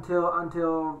bullet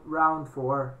until round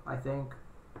 4, I think.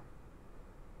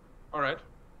 Alright.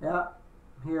 Yeah.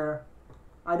 Here.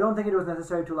 I don't think it was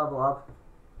necessary to level up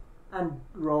and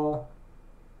roll.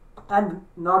 And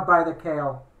not buy the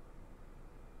Kayle.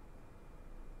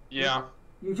 Yeah.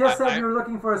 You just said you were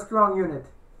looking for a strong unit.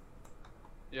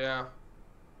 Yeah.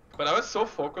 But I was so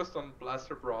focused on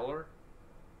Blaster Brawler.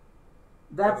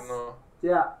 That's... I don't know.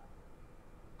 Yeah.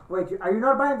 Wait, are you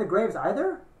not buying the Graves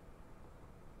either?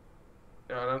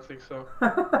 Yeah, I don't think so.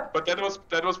 But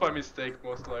that was by mistake,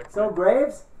 most likely. So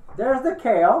Graves, there's the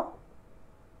Kayle,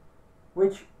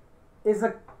 which is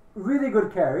a really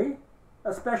good carry.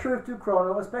 Especially with 2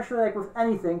 chrono, especially like with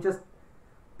anything, just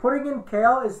putting in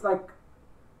Kayle is like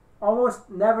almost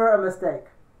never a mistake.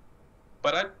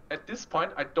 But at this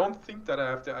point, I don't think that I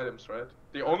have the items, right?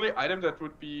 The only item that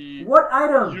would be... What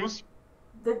item? Use...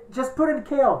 Just put in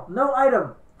Kayle. No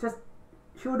item. Just,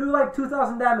 she will do like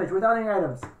 2,000 damage without any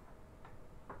items.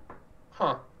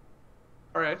 Huh.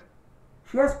 Alright.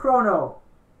 She has chrono.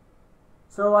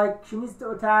 So like, she needs to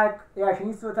attack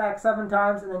 7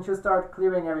 times and then she'll start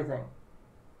clearing everything.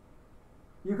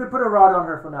 You could put a rod on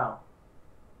her for now.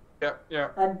 Yeah.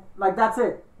 And like that's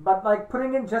it. But like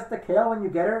putting in just the Kayle when you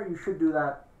get her, you should do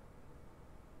that.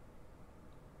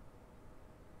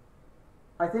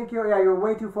 I think you're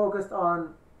way too focused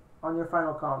on your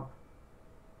final comp.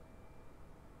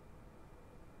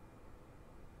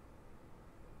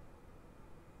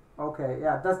 Okay,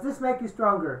 yeah. Does this make you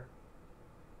stronger?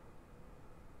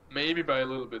 Maybe by a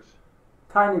little bit.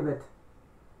 Tiny bit.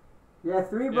 Yeah,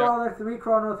 3 Brawler, 3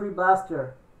 Chrono, 3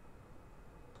 Blaster.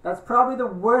 That's probably the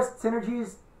worst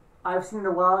synergies I've seen in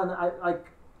a while,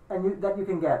 and that you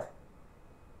can get.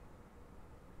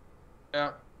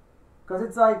 Yeah. Because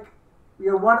it's like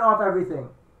you're one off everything.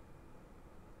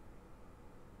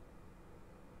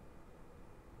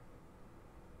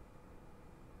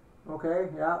 Okay,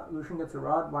 yeah, Lucian gets a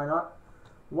rod. Why not?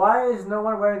 Why is no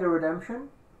one wearing the redemption?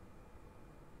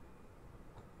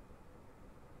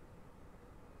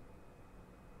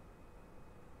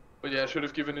 yeah, I should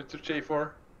have given it to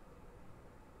J4.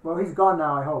 Well, he's gone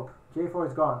now, I hope. J4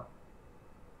 is gone.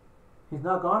 He's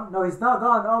not gone? No, he's not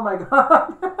gone. Oh my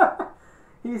god.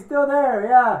 He's still there,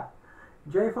 yeah.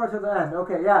 J4 to the end.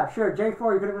 Okay, yeah, sure.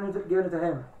 J4, you could have given it to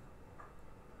him.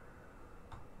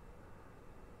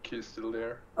 He's still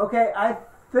there. Okay, I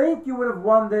think you would have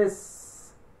won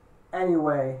this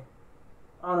anyway.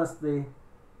 Honestly.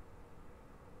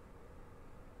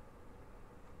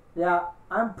 Yeah,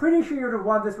 I'm pretty sure you would have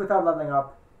won this without leveling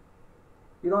up.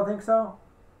 You don't think so?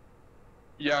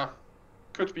 Yeah,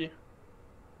 could be.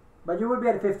 But you would be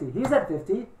at 50. He's at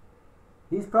 50.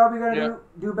 He's probably going to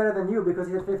do better than you because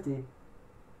he's at 50.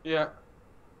 Yeah.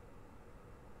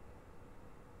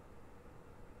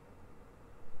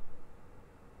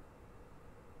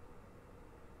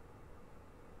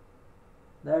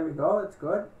 There we go. It's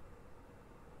good.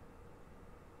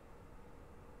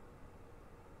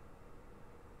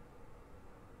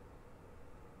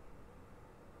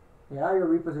 Yeah, you're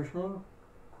repositioning.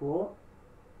 Cool.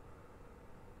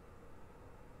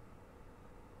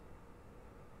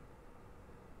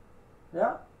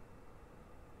 Yeah.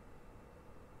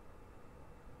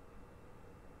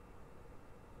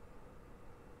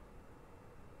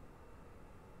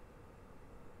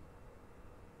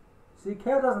 See,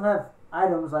 Kale doesn't have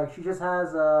items, like she just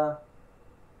has a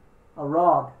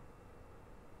rod.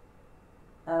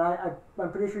 And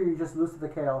I'm pretty sure you just lose to the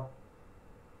Kale.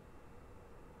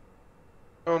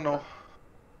 Oh no.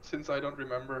 Since I don't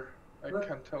remember, I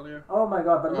can't tell you. Oh my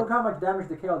god, but look how much damage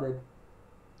the Kale did.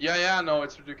 Yeah, no,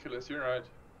 it's ridiculous, you're right.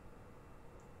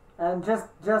 And just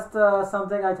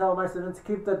something I tell my students,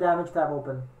 keep the damage tab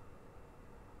open.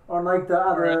 Or like the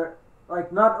other,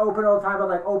 like not open all the time, but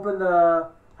like open the,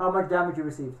 how much damage you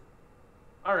received.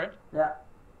 Alright. Yeah.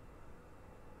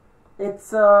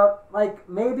 It's like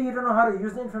maybe you don't know how to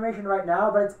use the information right now,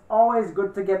 but it's always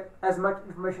good to get as much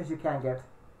information as you can get.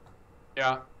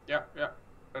 Yeah,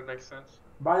 that makes sense.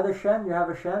 Buy the Shen, you have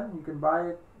a Shen, you can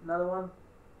buy another one.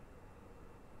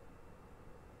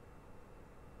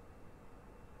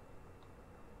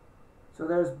 So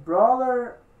there's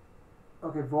Brawler,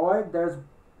 okay, Void, there's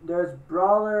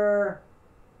Brawler,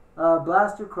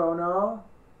 Blaster Chrono,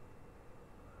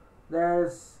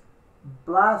 there's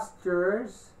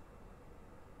Blasters,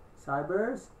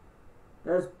 Cybers,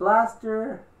 there's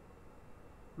Blaster,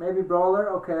 maybe Brawler,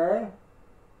 okay.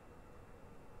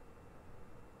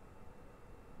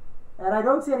 And I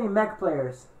don't see any mech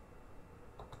players.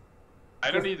 I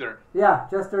don't either. Yeah,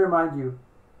 just to remind you.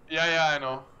 Yeah, I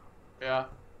know. Yeah.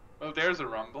 Well, there's a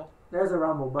Rumble. There's a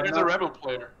Rumble, but there's a Rebel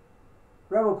player.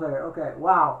 Rebel player, okay.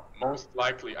 Wow. Most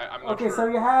likely. I'm not okay, sure. So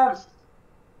you have...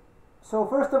 So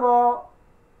first of all,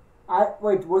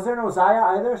 wait, was there no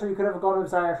Zaya either? So you could have gone with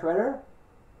Zaya Shredder?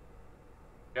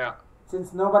 Yeah.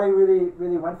 Since nobody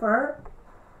really went for her?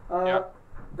 Yeah.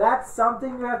 That's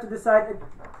something you have to decide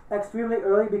extremely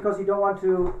early because you don't want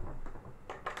to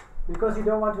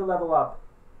level up.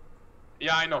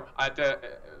 Yeah, I know.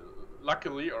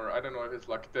 Luckily, or I don't know if it's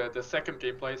luck, the second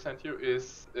gameplay I sent you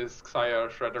is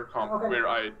Xayah Shredder comp, where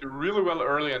I do really well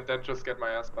early and then just get my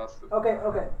ass busted.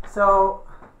 Okay. So,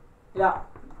 yeah.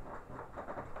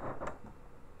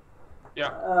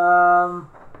 Yeah.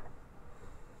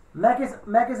 Mech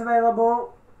is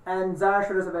available and Xayah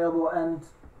Shredder is available, and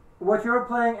what you're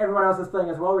playing, everyone else is playing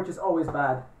as well, which is always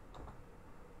bad.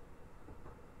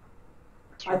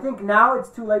 I think now it's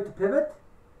too late to pivot.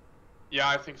 Yeah,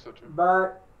 I think so too.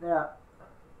 But, yeah.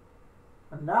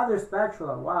 Another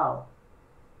spatula, wow.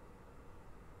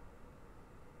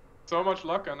 So much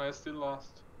luck and I still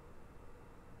lost.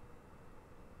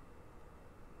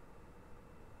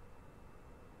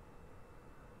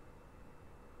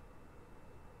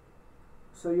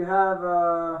 So you have,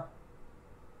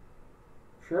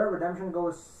 sure, redemption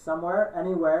goes somewhere,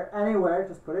 anywhere,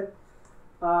 just put it.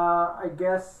 I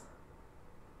guess,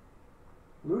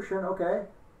 Lucian, okay.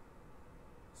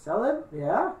 Sell him,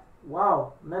 yeah.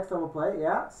 Wow, next level play,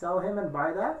 yeah. Sell him and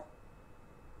buy that.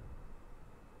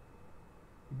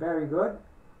 Very good.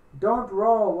 Don't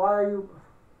roll, why are you...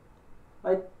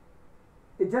 Like,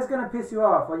 it's just gonna piss you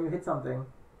off when you hit something.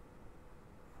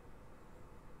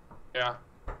 Yeah.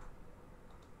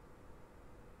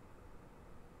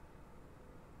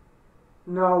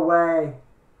 No way.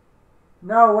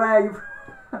 No way.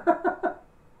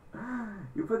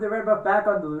 You put the red buff back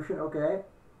on Lucian, okay.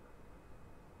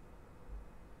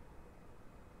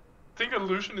 I think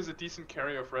Lucian is a decent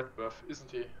carry of red buff,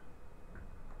 isn't he?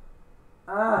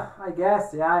 I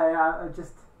guess, yeah, I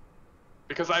just...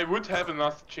 Because I would have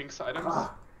enough Jinx items.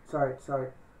 Sorry.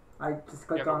 I just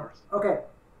clicked on... Okay.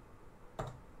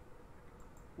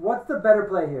 What's the better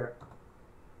play here?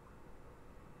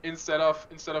 Instead of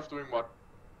doing what?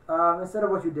 Instead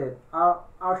of what you did.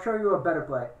 I'll show you a better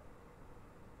play.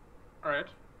 Alright.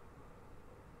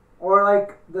 Or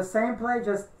like the same play,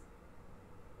 just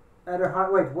at a high.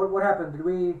 Wait, what happened? Did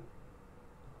we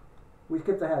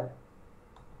skipped ahead?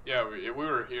 Yeah, we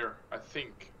were here, I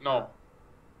think. No.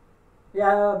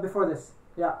 Yeah, before this.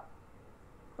 Yeah.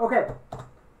 Okay.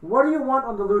 What do you want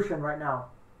on the Lucian right now?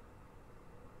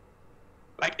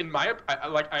 Like in my,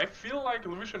 I feel like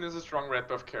Lucian is a strong red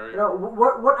buff carrier. No,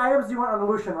 what items do you want on the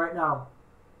Lucian right now?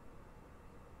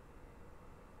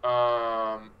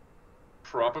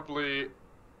 Probably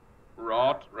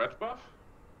Rod red buff.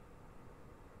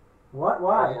 What?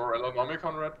 Why? Or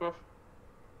Elanomicon red buff.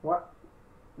 What?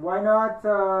 Why not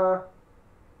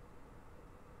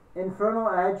Infernal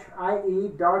Edge, i.e.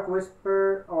 Dark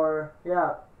Whisper, or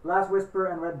yeah, Last Whisper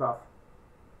and red buff?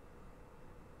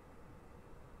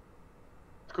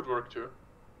 Could work too.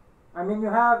 I mean, you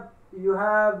have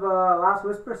Last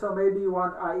Whisper, so maybe you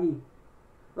want IE.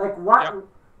 Like, why? Yeah.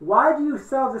 Why do you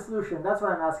sell this Lucian? That's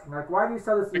what I'm asking. Like, why do you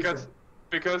sell this Lucian?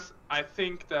 Because I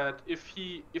think that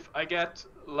if I get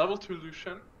level 2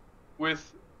 Lucian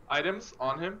with items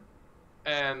on him,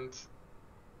 and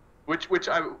which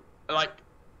I like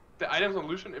the items on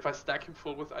Lucian, if I stack him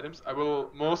full with items, I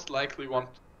will most likely want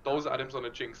those items on a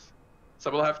Jinx. So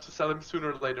I will have to sell him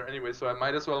sooner or later anyway, so I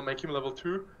might as well make him level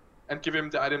 2 and give him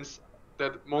the items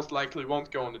that most likely won't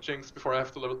go on the Jinx before I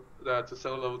have to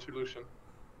sell a level 2 Lucian.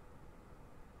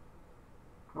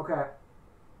 Okay.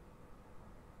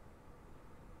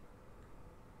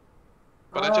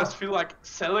 But I just feel like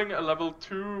selling a level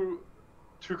 2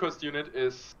 cost unit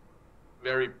is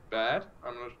very bad.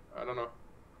 I don't know.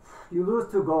 You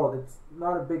lose 2 gold. It's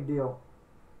not a big deal.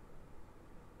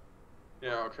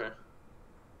 Yeah, okay.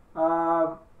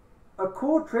 A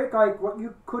cool trick, like what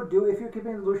you could do if you're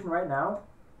keeping the Lucian right now,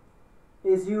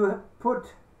 is you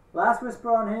put Last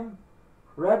Whisper on him,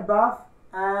 red buff,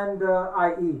 and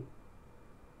IE.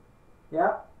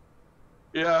 Yeah.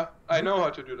 Yeah, I know how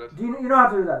to do that. Do you know how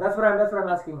to do that? That's what I'm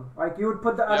asking. Like you would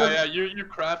put the other. Yeah.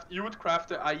 You would craft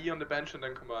the IE on the bench and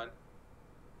then combine.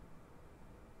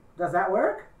 Does that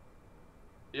work?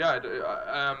 Yeah.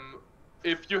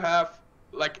 If you have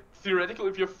like theoretically,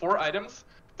 if you have 4 items,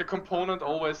 the component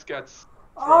always gets.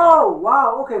 Oh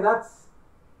wow! Okay, that's.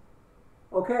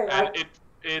 Okay. And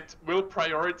it will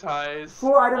prioritize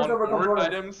 4 items over board components.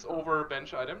 items over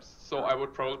bench items. So I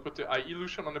would probably put the IE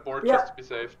Lucian on the board Yeah. just to be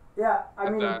safe. Yeah, I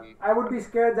And mean, then- I would be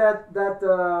scared that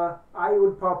I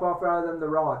would pop off rather than the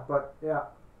rod, but yeah.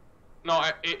 No,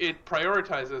 it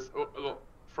prioritizes.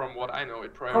 From what I know,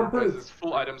 it prioritizes Complete.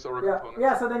 full items over Yeah, components.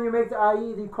 yeah. So then you make the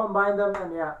IE, you combine them,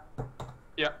 and yeah.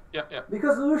 Yeah.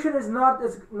 Because Lucian is not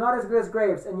as good as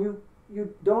Graves, and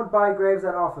you don't buy Graves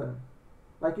that often.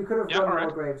 Like you could have done alright.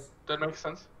 more Graves. That makes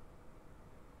sense.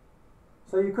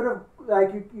 So you could have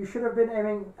you should have been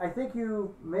aiming. I think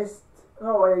you missed.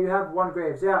 Oh, yeah, you have 1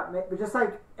 Graves. Yeah, but just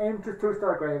like aim to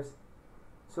 2-star Graves.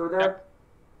 So that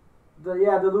the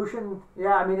Lucian.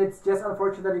 Yeah, I mean it's just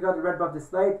unfortunate that you got the red buff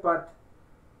this late, but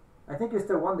I think you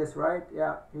still won this, right?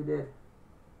 Yeah, you did.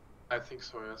 I think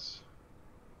so, yes.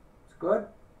 It's good.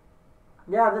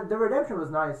 Yeah, the redemption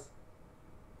was nice.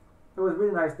 It was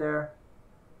really nice there.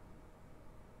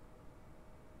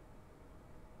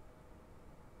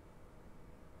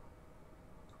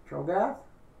 Cho'Gath,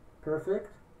 perfect.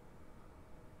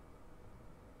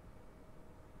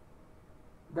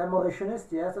 Demolitionist,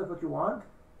 yes, that's what you want.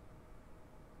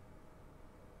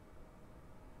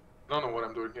 I don't know what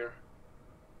I'm doing here.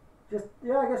 Just,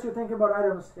 yeah, I guess you're thinking about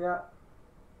items, yeah.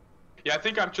 Yeah, I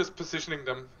think I'm just positioning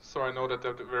them so I know that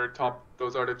they're at the very top.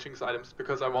 Those are the Jinx items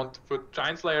because I want to put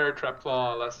Giant Slayer,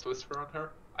 Trapclaw, Last Whisper on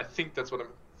her. I think that's what I'm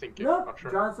thinking. Yeah, Not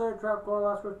sure. Giant Slayer, Trapclaw,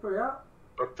 Last Whisper, yeah.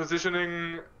 But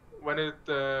positioning when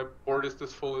the board is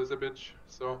this full is a bitch.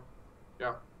 So,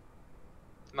 yeah.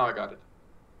 Now I got it.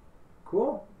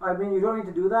 Cool. I mean, you don't need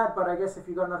to do that, but I guess if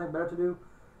you got nothing better to do.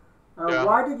 Yeah.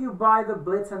 Why did you buy the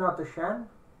Blitz and not the Shen?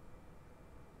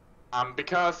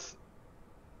 Because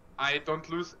I don't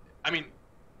lose. I mean,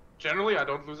 generally I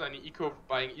don't lose any eco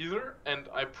buying either, and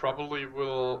I probably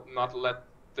will not let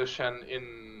the Shen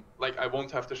in. Like, I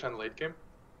won't have the Shen late game.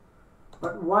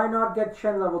 But why not get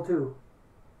Shen level 2?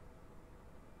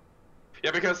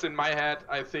 Yeah, because in my head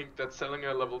I think that selling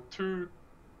a level 2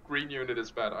 green unit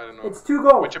is bad. I don't know. It's 2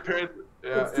 gold. Which apparently,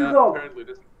 It's 2 gold. apparently it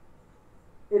isn't.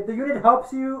 If the unit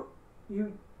helps you,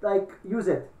 like use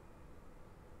it.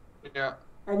 Yeah.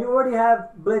 And you already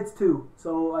have Blitz 2,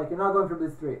 so like you're not going for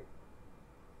Blitz 3.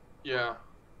 Yeah.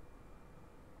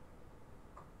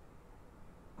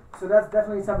 So that's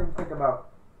definitely something to think about.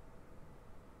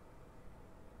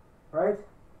 Right?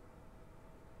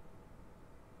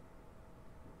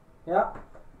 Yeah.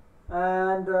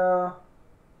 And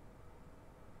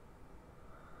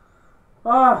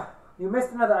you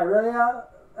missed another Irelia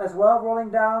as well,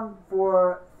 rolling down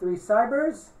for 3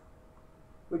 cybers,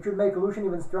 which would make Lucian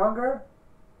even stronger.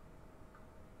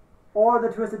 Or the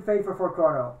Twisted Fate for 4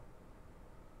 chrono.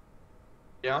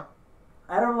 Yeah.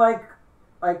 I don't like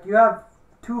you have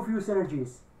too few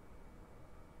synergies.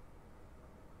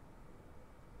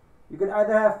 You can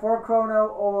either have 4 chrono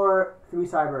or 3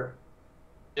 cyber.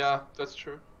 Yeah, that's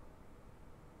true.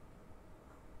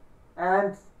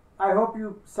 And I hope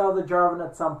you sell the Jarvan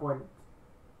at some point.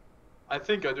 I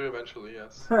think I do eventually,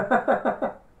 yes.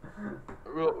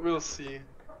 We'll see.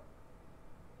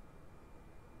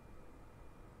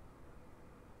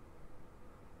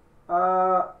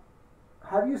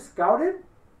 Have you scouted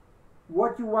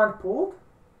what you want pulled?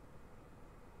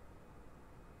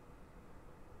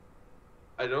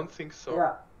 I don't think so.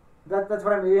 Yeah, that's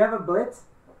what I mean. You have a blitz,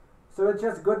 so it's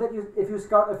just good that if you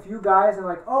scout a few guys and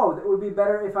like, oh, it would be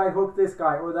better if I hook this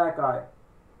guy or that guy.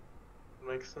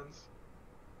 Makes sense.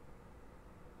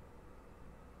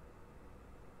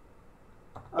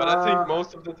 But I think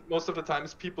most of the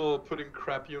times people putting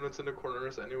crap units in the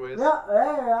corners anyways.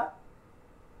 Yeah.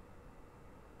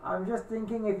 I'm just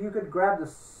thinking if you could grab the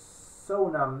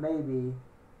Sona, maybe.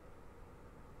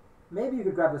 Maybe you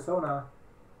could grab the Sona.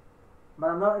 But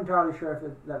I'm not entirely sure if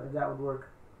that would work.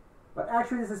 But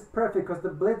actually this is perfect because the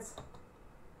Blitz,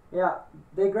 yeah,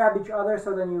 they grab each other,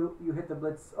 so then you hit the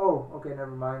Blitz. Oh, okay,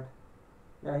 never mind.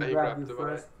 Yeah, he grabbed you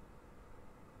first.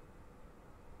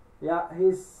 Yeah,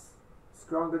 he's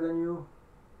stronger than you.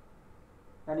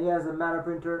 And he has a mana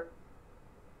printer.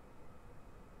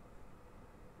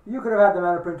 You could have had the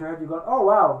mana printer had you gone, oh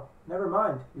wow, never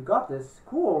mind, you got this.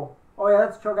 Cool. Oh yeah,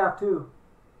 that's Cho'Gath 2.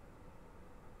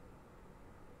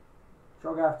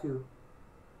 Cho'Gath 2.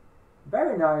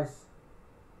 Very nice.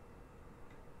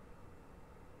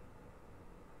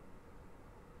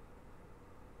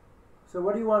 So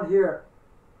what do you want here?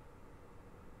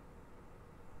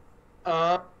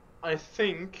 I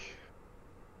think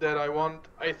that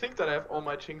I have all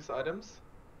my Jinx items.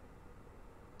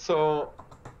 So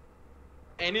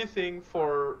anything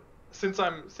for since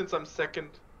I'm second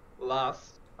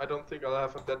last, I don't think I'll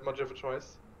have that much of a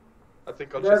choice. I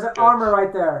think I'll There's just an armor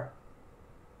right there.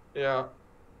 Yeah.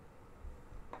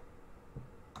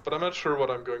 But I'm not sure what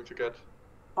I'm going to get.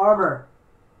 Armor.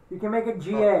 You can make it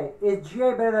GA. Is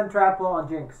GA better than Trapple on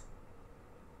Jinx?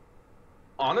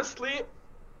 Honestly,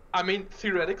 I mean,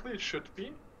 theoretically it should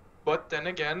be. But then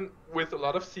again, with a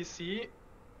lot of CC,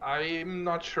 I'm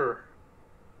not sure.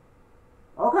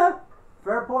 Okay.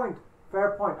 Fair point.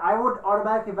 Fair point. I would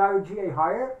automatically value GA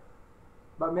higher,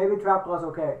 but maybe Trapple is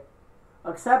okay.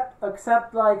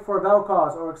 Except like for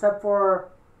Vel'Koz, or except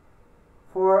for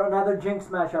another Jinx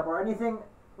matchup or anything.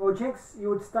 Well, Jinx, you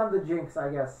would stun the Jinx, I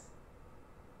guess.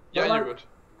 Yeah, like, you would.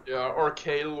 Yeah, or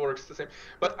Kale works the same.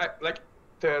 But I like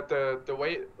the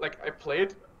way I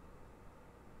played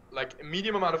like a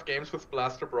medium amount of games with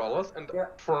Blaster Brawlers, and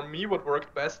for me what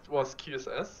worked best was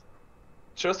QSS.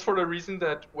 Just for the reason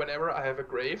that whenever I have a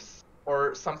Graves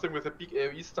or something with a big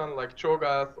AoE stun like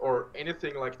Cho'Gath or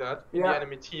anything like that in the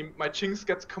enemy team, my Jinx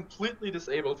gets completely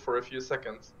disabled for a few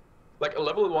seconds. Like a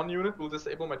level 1 unit will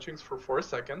disable my Jinx for 4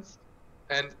 seconds,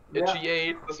 and a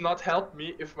GA does not help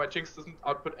me if my Jinx doesn't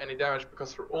output any damage,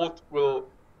 because her ult will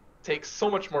take so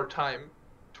much more time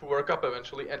to work up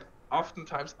eventually, and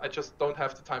oftentimes I just don't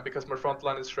have the time because my front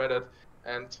line is shredded,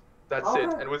 and that's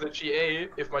it. And with a GA,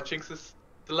 if my Jinx is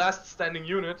the last standing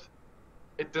unit,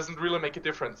 it doesn't really make a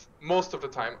difference most of the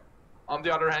time. On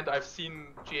the other hand, I've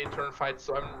seen GA turn fights,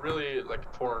 so I'm really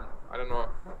like torn. I don't know.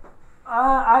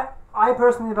 I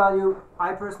personally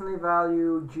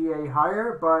value GA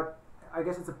higher, but I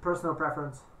guess it's a personal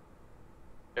preference.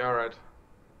 Yeah, alright.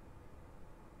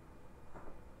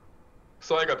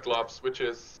 So I got gloves, which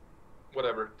is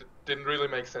whatever. Didn't really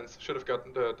make sense. Should have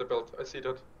gotten the belt. I see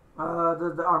that.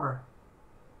 The armor.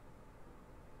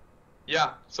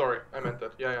 Yeah, sorry, I meant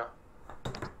that. Yeah.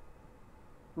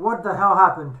 What the hell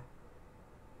happened?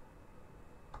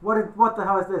 What the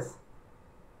hell is this?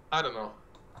 I don't know.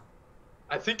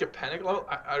 I think a panic level.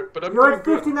 But I'm You're at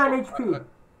 59 HP.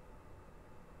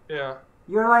 Yeah.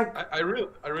 You're like. I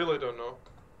really don't know.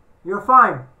 You're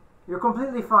fine. You're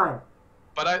completely fine.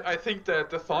 But I think that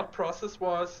the thought process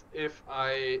was if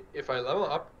I level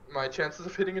up, my chances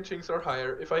of hitting a Jinx are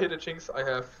higher. If I hit a Jinx, I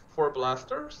have 4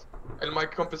 blasters, and my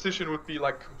composition would be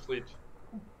like complete.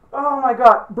 Oh my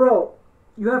god, bro!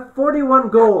 You have 41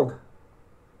 gold.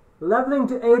 Leveling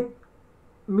to 8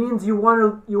 means you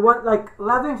want like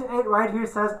leveling to 8 right here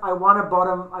says I want a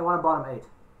bottom 8.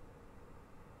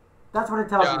 That's what it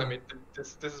tells Yeah, me. I mean,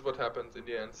 this is what happened in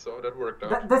the end, so that worked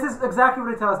out. This is exactly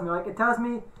what it tells me. Like, it tells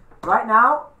me right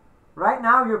now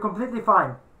you're completely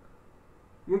fine.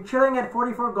 You're chilling at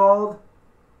 44 gold,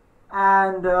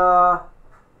 and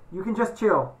you can just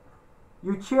chill.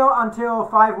 You chill until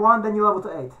 5-1, then you level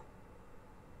to 8.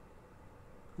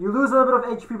 You lose a little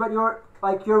bit of HP, but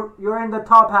you're in the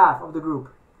top half of the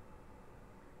group,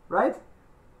 right?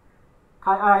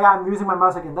 Yeah, I'm using my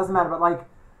mouse again. Doesn't matter, but like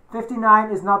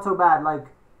 59 is not so bad. Like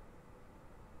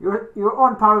you're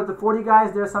on par with the 40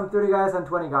 guys. There's some 30 guys and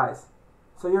 20 guys,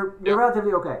 so you're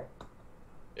relatively okay.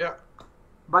 Yeah.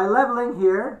 By leveling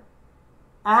here,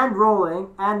 and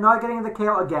rolling, and not getting the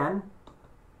Kale again,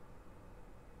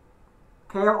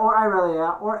 Kale or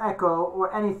Irelia or Echo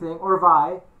or anything or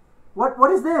Vi.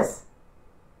 What is this?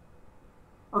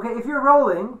 Okay, if you're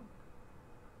rolling,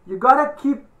 you gotta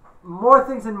keep more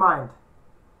things in mind.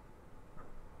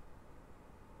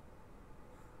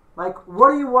 Like,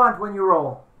 what do you want when you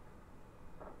roll?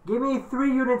 Give me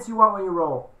 3 units you want when you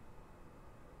roll.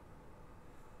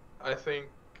 I think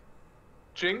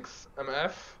Jinx,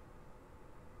 MF,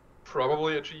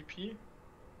 probably a GP,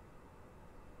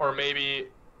 or maybe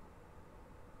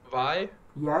Vi.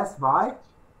 Yes, Vi.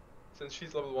 Since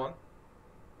she's level 1.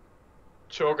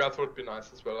 Cho'Gath would be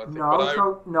nice as well, I think.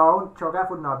 No, Cho'Gath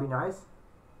would not be nice.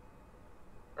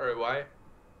 Or why?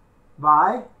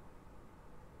 Vi.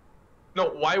 No,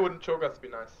 why wouldn't Cho'Gath be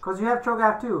nice? Because you have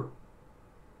Cho'Gath too.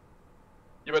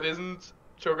 Yeah, but isn't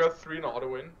Cho'Gath 3 an auto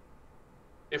win?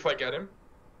 If I get him?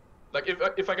 Like,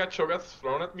 if I get Cho'Gath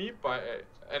thrown at me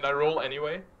and I roll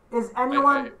anyway? Is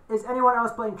anyone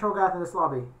else playing Cho'Gath in this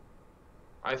lobby?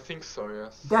 I think so,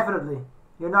 yes. Definitely.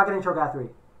 You're not getting Cho'Gath 3.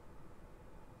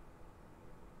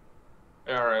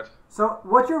 Yeah, alright. So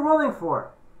what you're rolling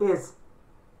for is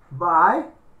Vi,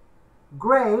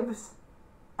 Graves,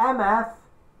 MF,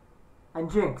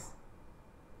 and Jinx.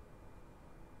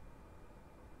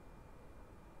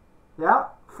 Yeah?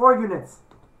 4 units.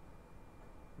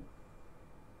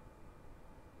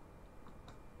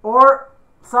 Or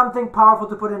something powerful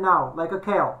to put in now, like a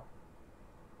Kale.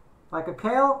 Like a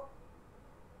Kale,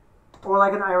 or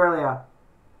like an Irelia.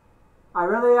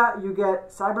 Irelia, you get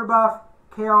cyber buff.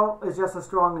 Kale is just a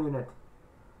strong unit.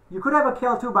 You could have a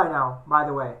Kale 2 by now, by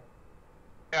the way.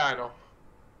 Yeah, I know.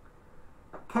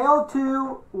 Kale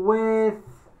 2 with...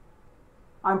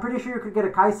 I'm pretty sure you could get a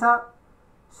Kaisa.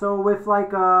 So with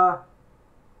like a...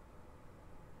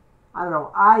 I don't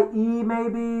know, IE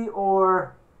maybe,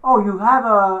 or... Oh, you have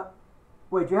a...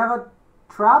 Wait, you have a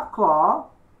Trap Claw.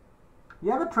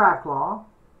 You have a Trap Claw.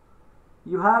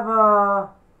 You have a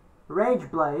Rage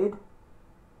Blade.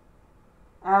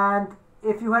 And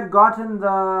if you had gotten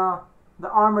the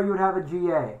armor, you would have a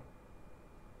GA.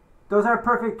 Those are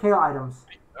perfect Kale items.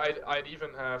 I'd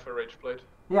even have a Rage Blade.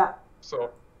 Yeah.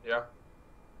 So, yeah.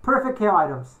 Perfect Kale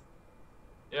items.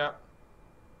 Yeah.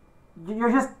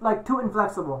 You're just like too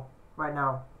inflexible right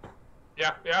now.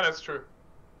 Yeah, that's true.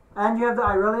 And you have the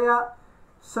Irelia.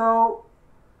 So,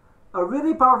 a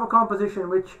really powerful composition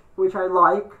which I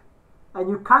like, and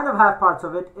you kind of have parts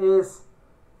of it, is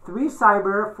 3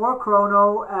 Cyber, 4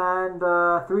 Chrono, and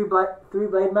 3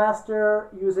 Blade Master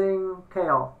using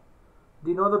Kale.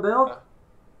 Do you know the build?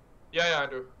 Yeah, I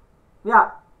do.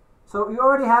 Yeah. So you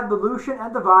already have the Lucian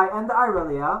and the Vi and the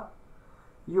Irelia.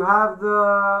 You have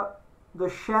the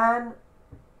Shen,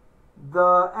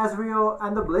 the Ezreal,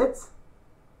 and the Blitz.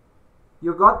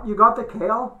 You got the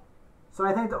Kale. So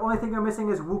I think the only thing you're missing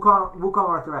is Wukong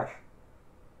or Thresh.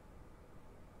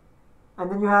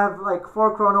 And then you have like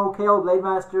 4 Chrono, Kale, Blade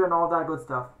Master, and all that good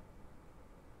stuff.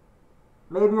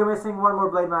 Maybe you're missing 1 more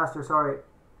Blade Master, sorry.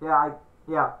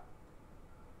 Yeah.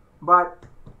 But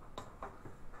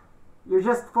you're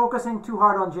just focusing too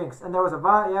hard on Jinx. And there was a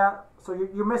Vi, yeah. So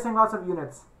you're missing lots of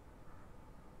units.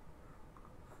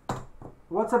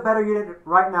 What's a better unit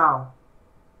right now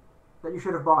that you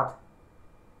should have bought?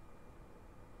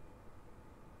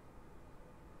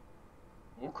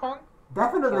 Wukong?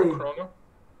 Definitely. 4 Chrono?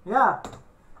 Yeah.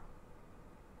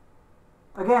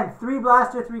 Again, 3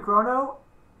 Blaster, 3 Chrono,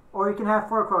 or you can have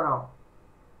 4 Chrono.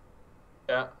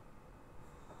 Yeah.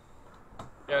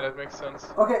 Yeah, that makes sense.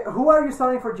 Okay, who are you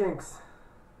selling for Jinx?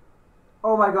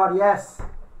 Oh my god, yes.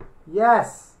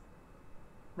 Yes.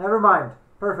 Never mind.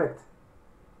 Perfect.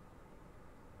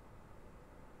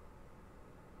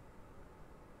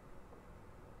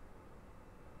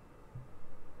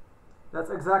 That's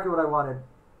exactly what I wanted.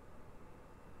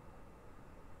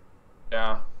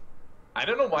 Yeah. I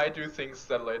don't know why I do things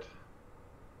that late.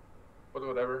 But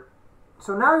whatever.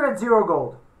 So now you're at 0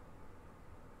 gold.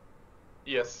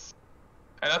 Yes.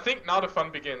 And I think now the fun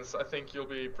begins. I think you'll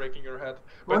be breaking your head.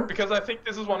 But because I think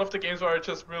this is one of the games where I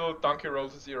just will donkey roll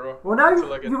to 0. Well, now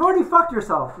you've already fucked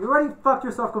yourself. You already fucked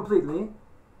yourself completely.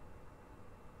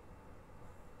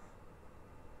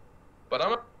 But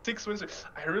I'm at 6 wins.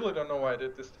 I really don't know why I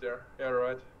did this there. Yeah,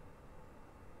 right.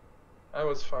 I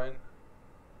was fine.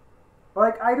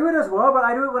 Like, I do it as well, but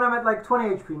I do it when I'm at like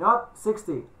 20 HP, not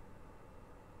 60.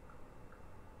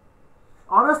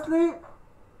 Honestly,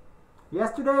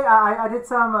 yesterday I did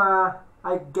some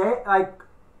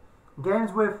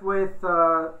games with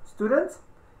students.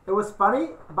 It was funny,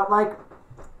 but like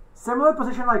similar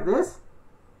position like this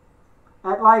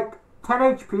at like 10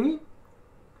 HP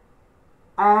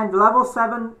and level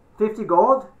 7 50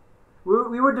 gold.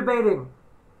 We were debating,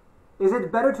 is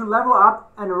it better to level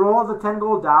up and roll the 10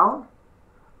 gold down,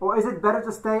 or is it better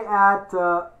to stay at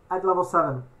level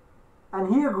 7?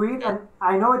 And he agreed, and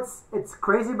I know it's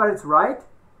crazy, but it's right.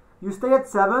 You stay at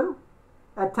 7,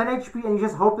 at 10 HP, and you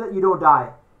just hope that you don't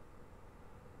die.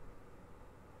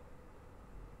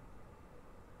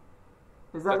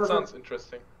 That sounds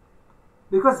interesting.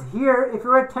 Because here, if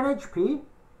you're at 10 HP,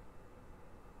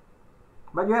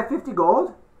 but you have 50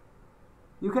 gold,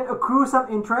 you can accrue some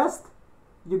interest.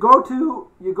 You go to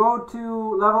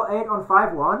level 8 on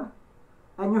 5-1,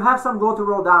 and you have some gold to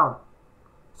roll down.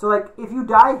 So like, if you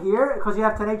die here because you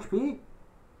have 10 HP,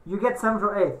 you get 7th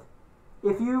or 8th.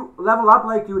 If you level up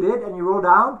like you did and you roll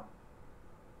down,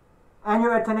 and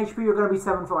you're at 10 HP, you're going to be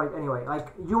 7th or 8th anyway.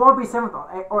 Like, you won't be 7th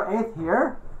or 8th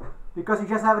here, because you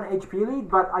just have an HP lead,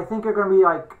 but I think you're going to be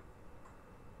like,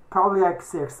 probably like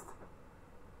 6th.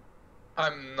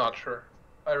 I'm not sure.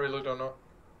 I really don't know.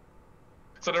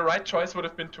 So the right choice would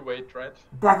have been to wait, right?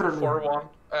 Definitely. 4-1,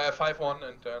 5-1,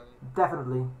 and then...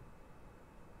 Definitely.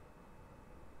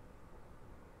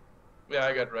 Yeah,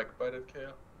 I got wrecked by that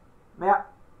KL. Yeah.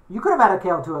 You could have had a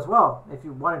KL too as well, if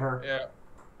you wanted her.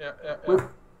 Yeah. With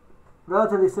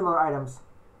relatively similar items.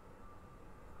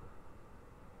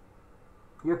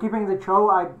 You're keeping the Cho,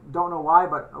 I don't know why,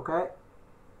 but okay.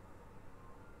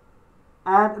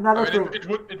 And another thing.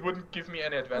 It wouldn't give me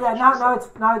any advantage. Yeah, now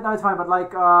it's fine, but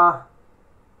like,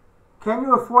 can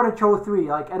you afford a Cho 3,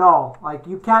 like, at all? Like,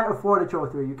 you can't afford a Cho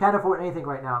 3. You can't afford anything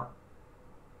right now.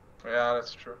 Yeah,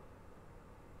 that's true.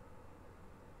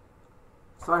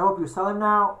 So I hope you sell him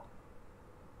now.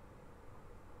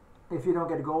 If you don't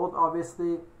get gold,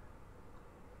 obviously.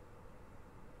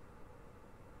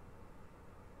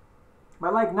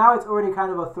 But like, now it's already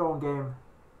kind of a thrown game.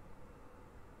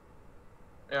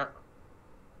 Yeah.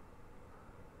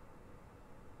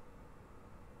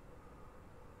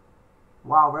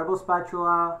 Wow, Rebel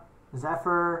Spatula,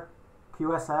 Zephyr,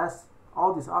 QSS,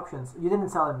 all these options. You didn't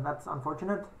sell him, that's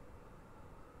unfortunate.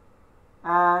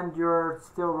 And you're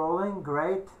still rolling,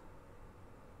 great.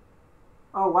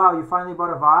 Oh wow, you finally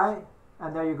bought a Vi,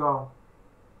 and there you go.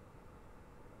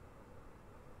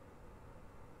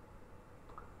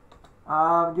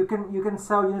 You can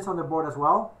sell units on the board as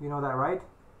well, you know that, right?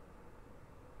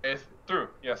 It's true,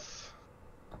 yes.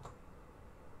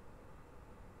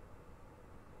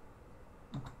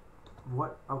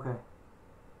 What? Okay.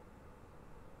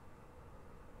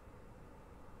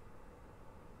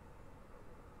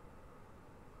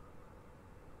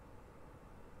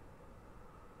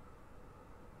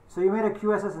 So you made a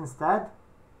QSS instead?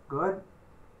 Good.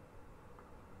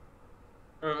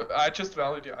 I just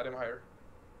valued the item higher.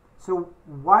 So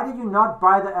why did you not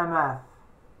buy the MF?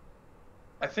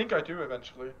 I think I do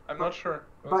eventually. I'm not sure.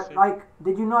 We'll see. Like,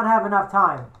 did you not have enough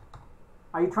time?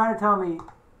 Are you trying to tell me...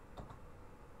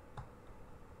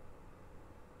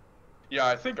 Yeah,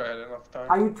 I think I had enough time.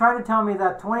 Are you trying to tell me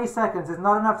that 20 seconds is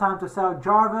not enough time to sell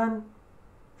Jarvan,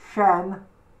 Shen,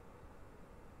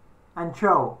 and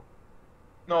Cho?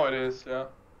 No, it is, yeah.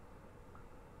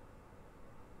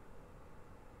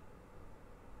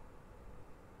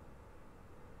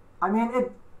 I mean,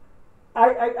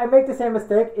 I make the same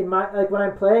mistake in my, like, when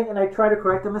I'm playing and I try to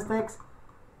correct the mistakes.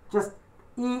 Just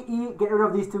get rid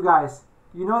of these two guys.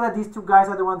 You know that these two guys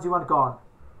are the ones you want gone.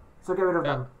 So get rid of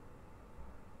them.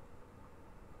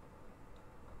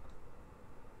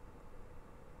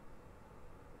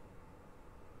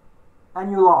 And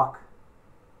you lock.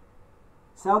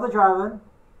 Sell the Jarvan.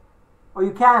 Oh,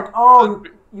 you can't. Oh,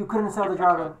 you couldn't sell the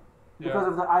Jarvan because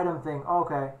of the item thing.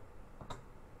 Okay.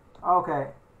 Okay.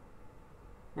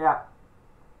 Yeah.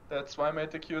 That's why I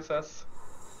made the QSS.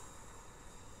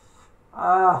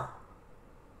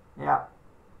 Yeah.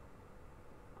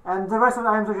 And the rest of the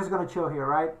items are just gonna chill here,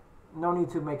 right? No need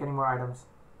to make any more items.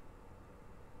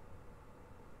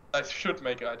 I should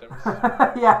make items.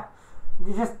 Yeah.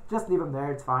 You just leave them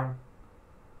there. It's fine.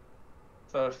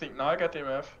 So I think now I got the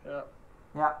MF. Yeah.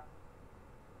 Yeah.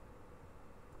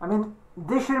 I mean,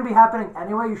 this shouldn't be happening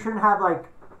anyway. You shouldn't have like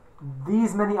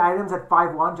these many items at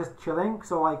 5-1 just chilling.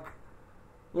 So like,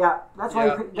 yeah, that's why.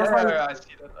 I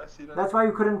see that. I see that. That's why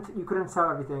you couldn't sell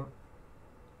everything.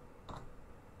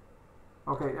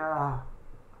 Okay.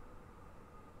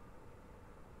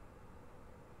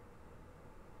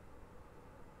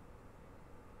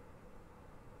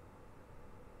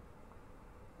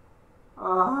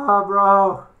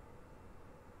 Bro.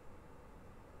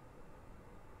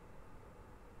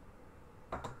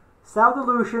 Sell the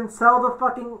Lucian, sell the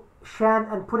fucking Shen,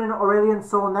 and put in Aurelian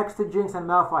Soul next to Jinx and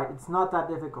Malphite. It's not that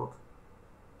difficult.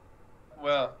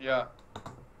 Well, yeah.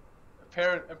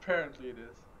 Apparently it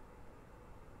is.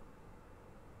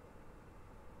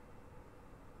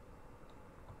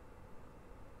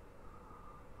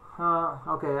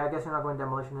 Okay, I guess you're not going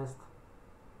Demolitionist.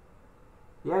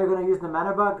 Yeah, you're gonna use the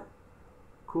mana bug.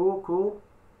 Cool, cool.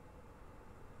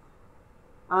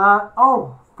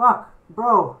 Oh, fuck,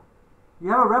 bro. You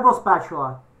have a rebel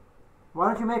spatula. Why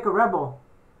don't you make a rebel?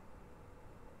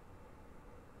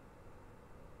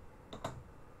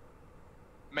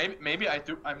 Maybe I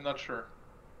do. I'm not sure.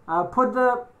 Put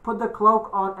the cloak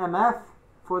on MF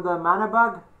for the mana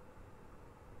bug.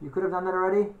 You could have done that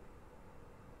already,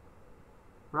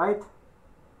 right?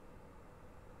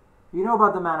 You know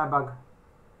about the mana bug.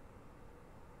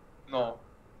 No.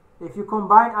 If you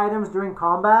combine items during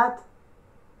combat,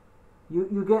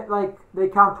 you get like they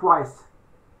count twice.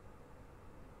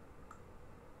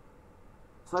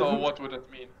 So what would it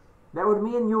mean? That would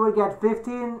mean you would get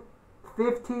 15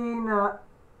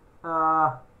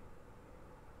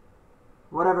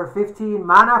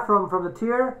 mana from the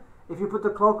tier. If you put the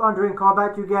cloak on during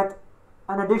combat, you get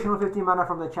an additional 15 mana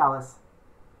from the chalice.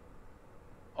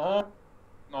 Oh,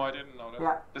 no, I didn't know that.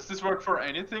 Yeah. Does this work for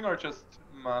anything or just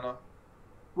mana?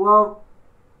 Well,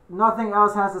 nothing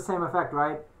else has the same effect,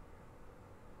 right?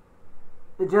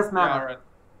 It just mana. Yeah, right.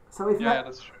 So if yeah,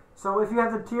 that's true. So if you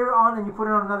have the tier on and you put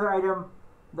it on another item,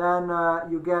 then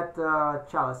you get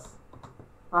chalice.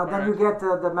 Then you get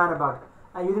the mana bug.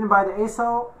 And you didn't buy the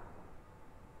ASO.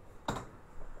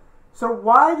 So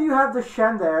why do you have the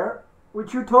Shen there,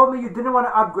 which you told me you didn't want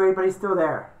to upgrade, but he's still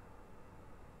there?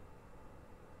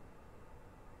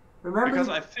 Remember? Because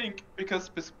I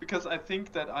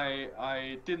think that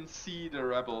I didn't see the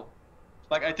rebel.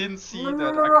 Like I didn't see that.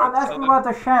 No, I'm asking about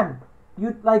the Shen.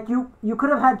 You could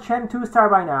have had Shen 2-star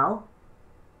by now.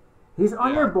 He's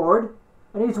on your board,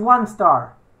 and he's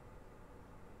 1-star.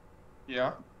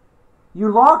 Yeah. You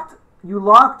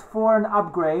locked for an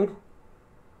upgrade,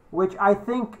 which I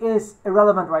think is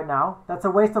irrelevant right now. That's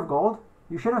a waste of gold.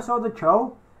 You should have sold the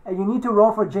Cho, and you need to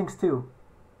roll for Jinx 2.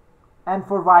 And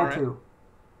for Vi 2.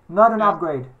 Not an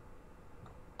upgrade.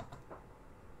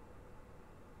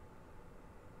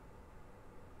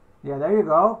 Yeah, there you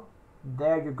go.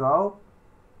 There you go.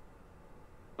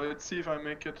 Let's see if I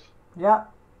make it. Yeah.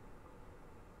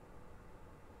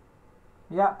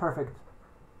 Yeah, perfect.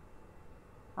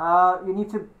 You need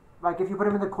to, like, if you put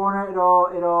him in the corner,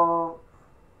 it'll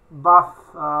buff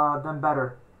them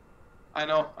better. I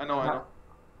know.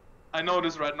 I know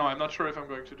this right now. I'm not sure if I'm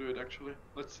going to do it actually.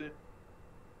 Let's see.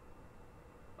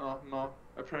 Oh no,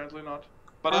 apparently not.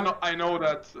 But I know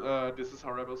that this is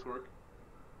how rebels work.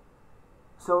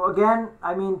 So again,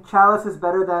 I mean, Chalice is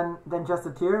better than just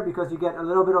a tier because you get a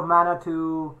little bit of mana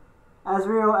to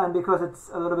Azrael and because it's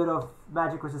a little bit of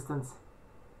magic resistance.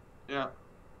 Yeah.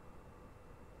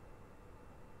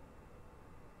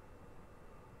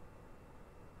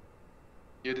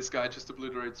 Yeah, this guy just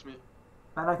obliterates me.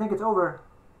 And I think it's over.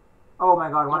 Oh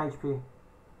my god, 1 HP.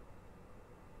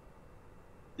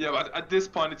 Yeah, but at this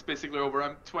point it's basically over.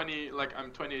 I'm 20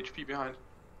 HP behind.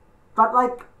 But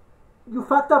like, you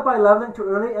fucked up by leveling too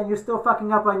early, and you're still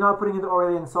fucking up by not putting in the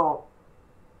Aurelian Soul.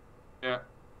 Yeah.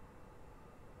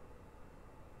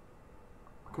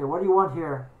 Okay, what do you want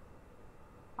here?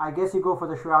 I guess you go for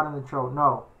the Shroud and the Cho.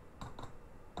 No.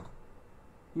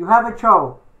 You have a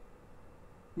Cho.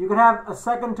 You can have a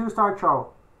second 2-star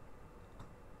Cho.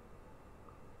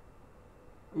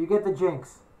 You get the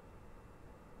Jinx.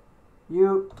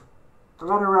 You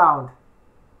run around.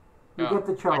 You get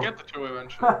the Cho. I get the Cho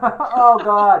eventually. Oh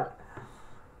god.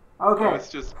 Okay. No, it's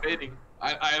just baiting.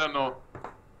 I don't know.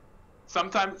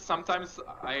 Sometimes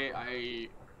I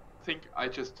think I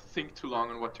just think too long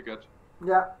on what to get.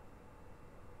 Yeah.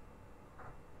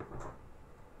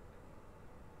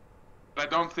 But I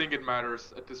don't think it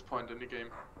matters at this point in the game.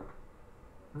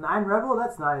 9 Rebel?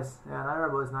 That's nice. Yeah, 9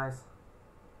 Rebel is nice.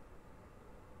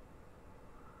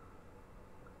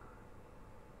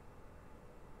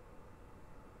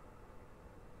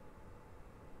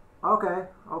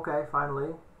 Okay,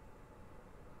 finally.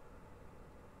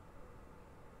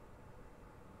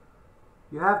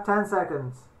 You have 10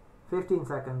 seconds. 15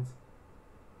 seconds.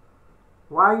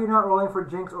 Why are you not rolling for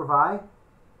Jinx or Vi?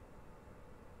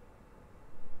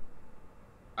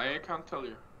 I can't tell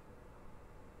you.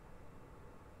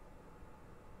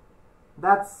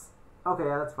 That's... Okay,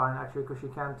 yeah, that's fine, actually, because she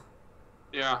can't...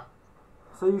 Yeah.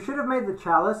 So you should have made the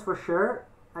Chalice for sure,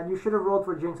 and you should have rolled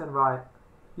for Jinx and Vi.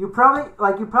 You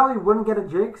probably wouldn't get a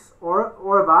Jinx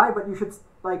or a Vi, but you should,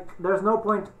 there's no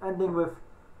point ending with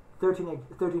 13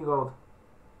 gold.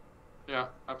 Yeah,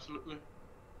 absolutely.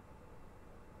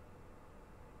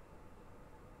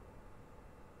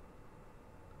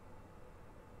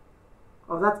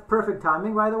 Oh, that's perfect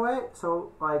timing, by the way.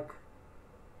 So,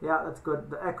 yeah, that's good.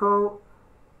 The Echo.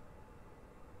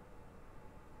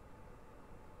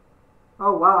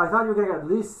 Oh, wow. I thought you were going to get at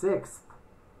least 6th.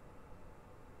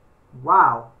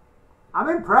 Wow. I'm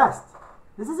impressed.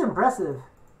 This is impressive.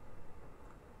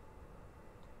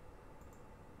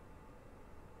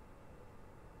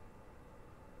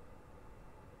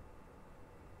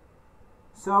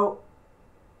 So...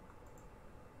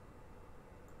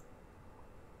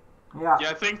 Yeah. Yeah,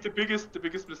 I think the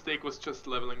biggest mistake was just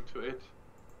leveling to it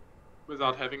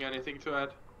without having anything to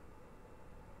add.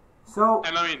 So.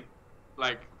 And I mean,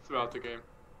 throughout the game.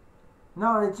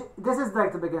 No, this is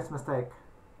the biggest mistake.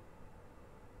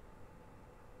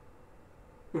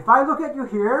 If I look at you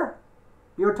here,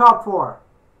 you're top 4.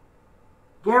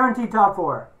 Guaranteed top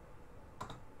 4.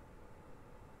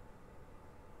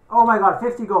 Oh my god,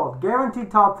 50 gold. Guaranteed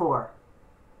top 4.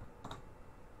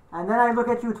 And then I look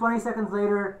at you 20 seconds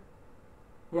later.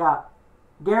 Yeah,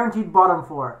 guaranteed bottom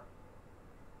 4.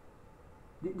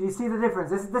 Do you see the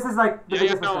difference? This is the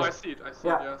biggest mistake. I see it.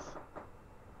 Yes.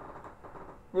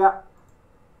 Yeah.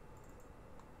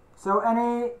 So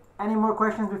any more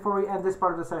questions before we end this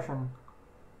part of the session?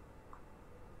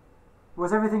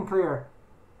 Was everything clear?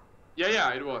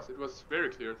 Yeah, it was. It was very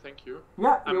clear. Thank you.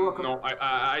 Yeah, you're welcome. No,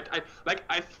 I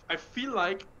feel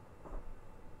like,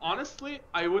 honestly,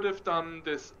 I would have done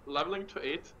this leveling to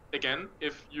 8 again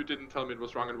if you didn't tell me it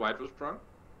was wrong and why it was wrong.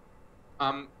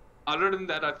 Other than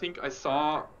that, I think I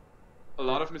saw a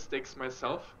lot of mistakes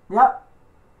myself. Yeah.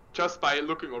 Just by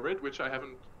looking over it, which I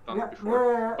haven't done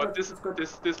before. Yeah, but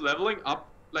this leveling up,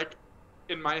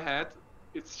 in my head,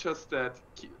 it's just that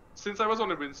since I was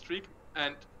on a win streak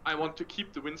and I want to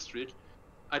keep the win streak,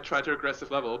 I try to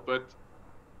aggressive level, but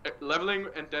leveling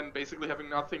and then basically having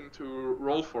nothing to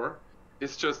roll for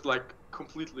is just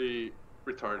completely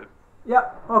retarded.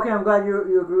 Yeah, okay, I'm glad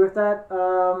you agree with that.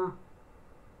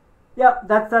 Yeah,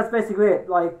 that's basically it.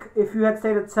 If you had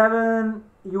stayed at 7,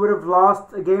 you would have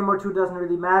lost a game or two, doesn't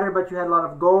really matter, but you had a lot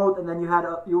of gold, and then you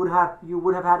would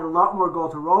have had a lot more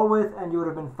gold to roll with, and you would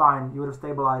have been fine. You would have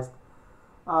stabilized.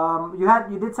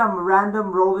 You did some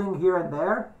random rolling here and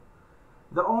there.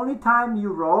 The only time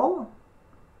you roll,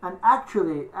 and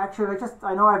actually, I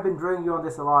know I've been drilling you on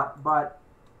this a lot, but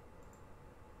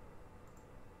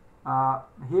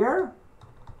here,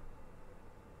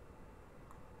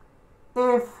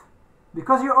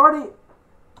 because you're already,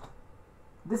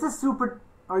 this is super,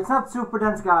 or it's not super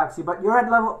dense galaxy, but you're at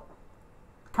level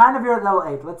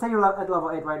 8. Let's say you're at level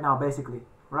 8 right now, basically,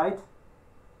 right?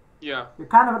 Yeah. You're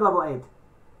kind of at level 8.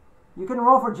 You can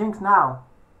roll for Jinx now.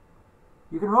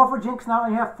 You can roll for Jinx now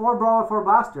and you have 4 Brawler, 4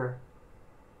 Blaster.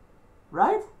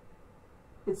 Right?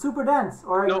 It's super dense.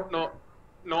 Or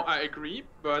No, I agree,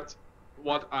 but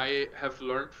what I have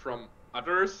learned from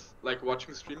others,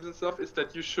 watching streams and stuff, is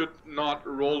that you should not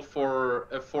roll for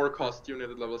a 4-cost unit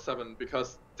at level 7,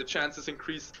 because the chances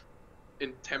increase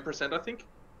in 10%, I think.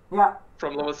 Yeah.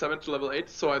 From level 7 to level 8,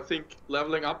 so I think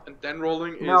leveling up and then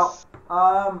rolling is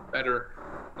better.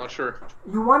 Not sure.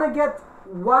 You want to get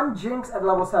 1 Jinx at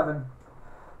level 7.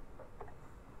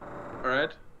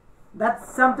 Alright.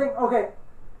 That's something, okay.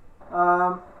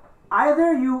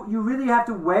 Either you really have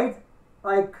to wait,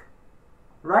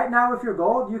 right now with your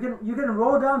gold, you can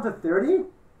roll down to 30.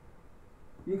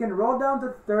 You can roll down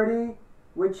to 30,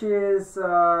 which is,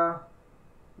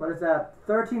 what is that,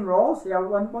 13 rolls? Yeah,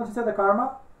 once you set the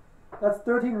karma, that's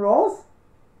 13 rolls.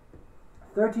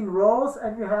 13 rolls,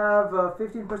 and you have a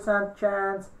 15%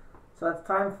 chance, so that's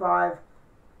times 5,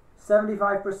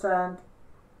 75%.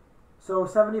 So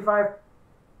 75%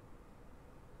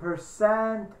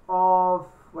 of,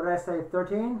 what did I say,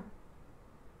 13?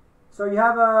 So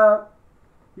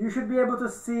you should be able to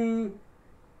see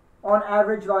on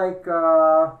average 9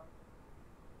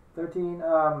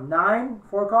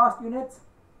 4-cost units.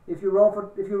 If you roll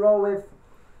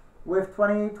with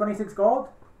 26 gold,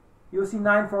 you'll see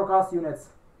 9 4-cost units.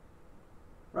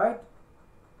 Right?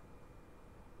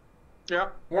 Yeah.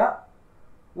 Yeah.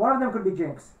 One of them could be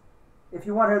Jinx, if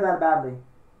you want her that badly.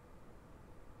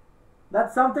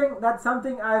 That's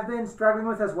something I've been struggling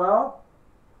with as well,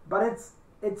 but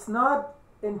it's not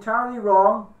entirely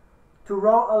wrong to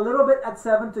roll a little bit at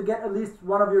 7 to get at least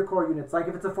one of your core units, like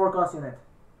if it's a 4-cost unit.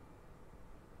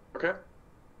 Okay.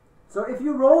 So if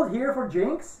you rolled here for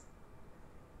Jinx,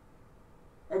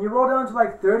 and you roll down to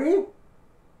like 30,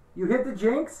 you hit the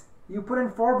Jinx, you put in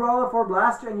 4 Brawler, 4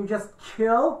 Blaster, and you just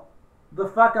chill the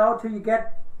fuck out till you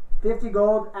get 50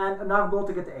 gold and enough gold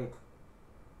to get to 8.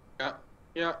 Yeah.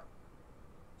 Yeah.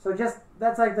 So just,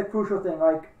 that's like the crucial thing.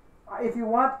 Like, if you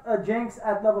want a Jinx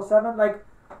at level 7, like,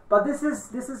 but this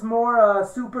is more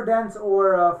super dense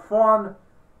or fawn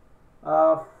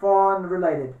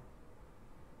related.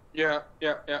 Yeah.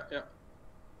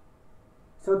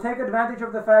 So take advantage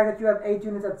of the fact that you have 8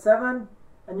 units at 7,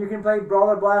 and you can play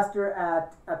Brawler Blaster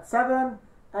at 7,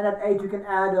 and at 8 you can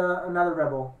add another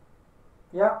Rebel.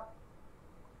 Yeah.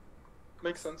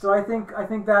 Makes sense. So I think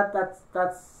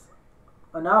that's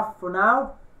enough for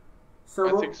now.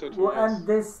 So I think so too, we'll yes. end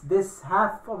this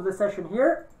half of the session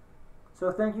here.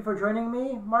 So thank you for joining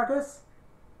me, Markus.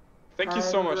 Thank you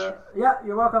so much. Yeah,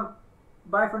 you're welcome.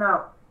 Bye for now.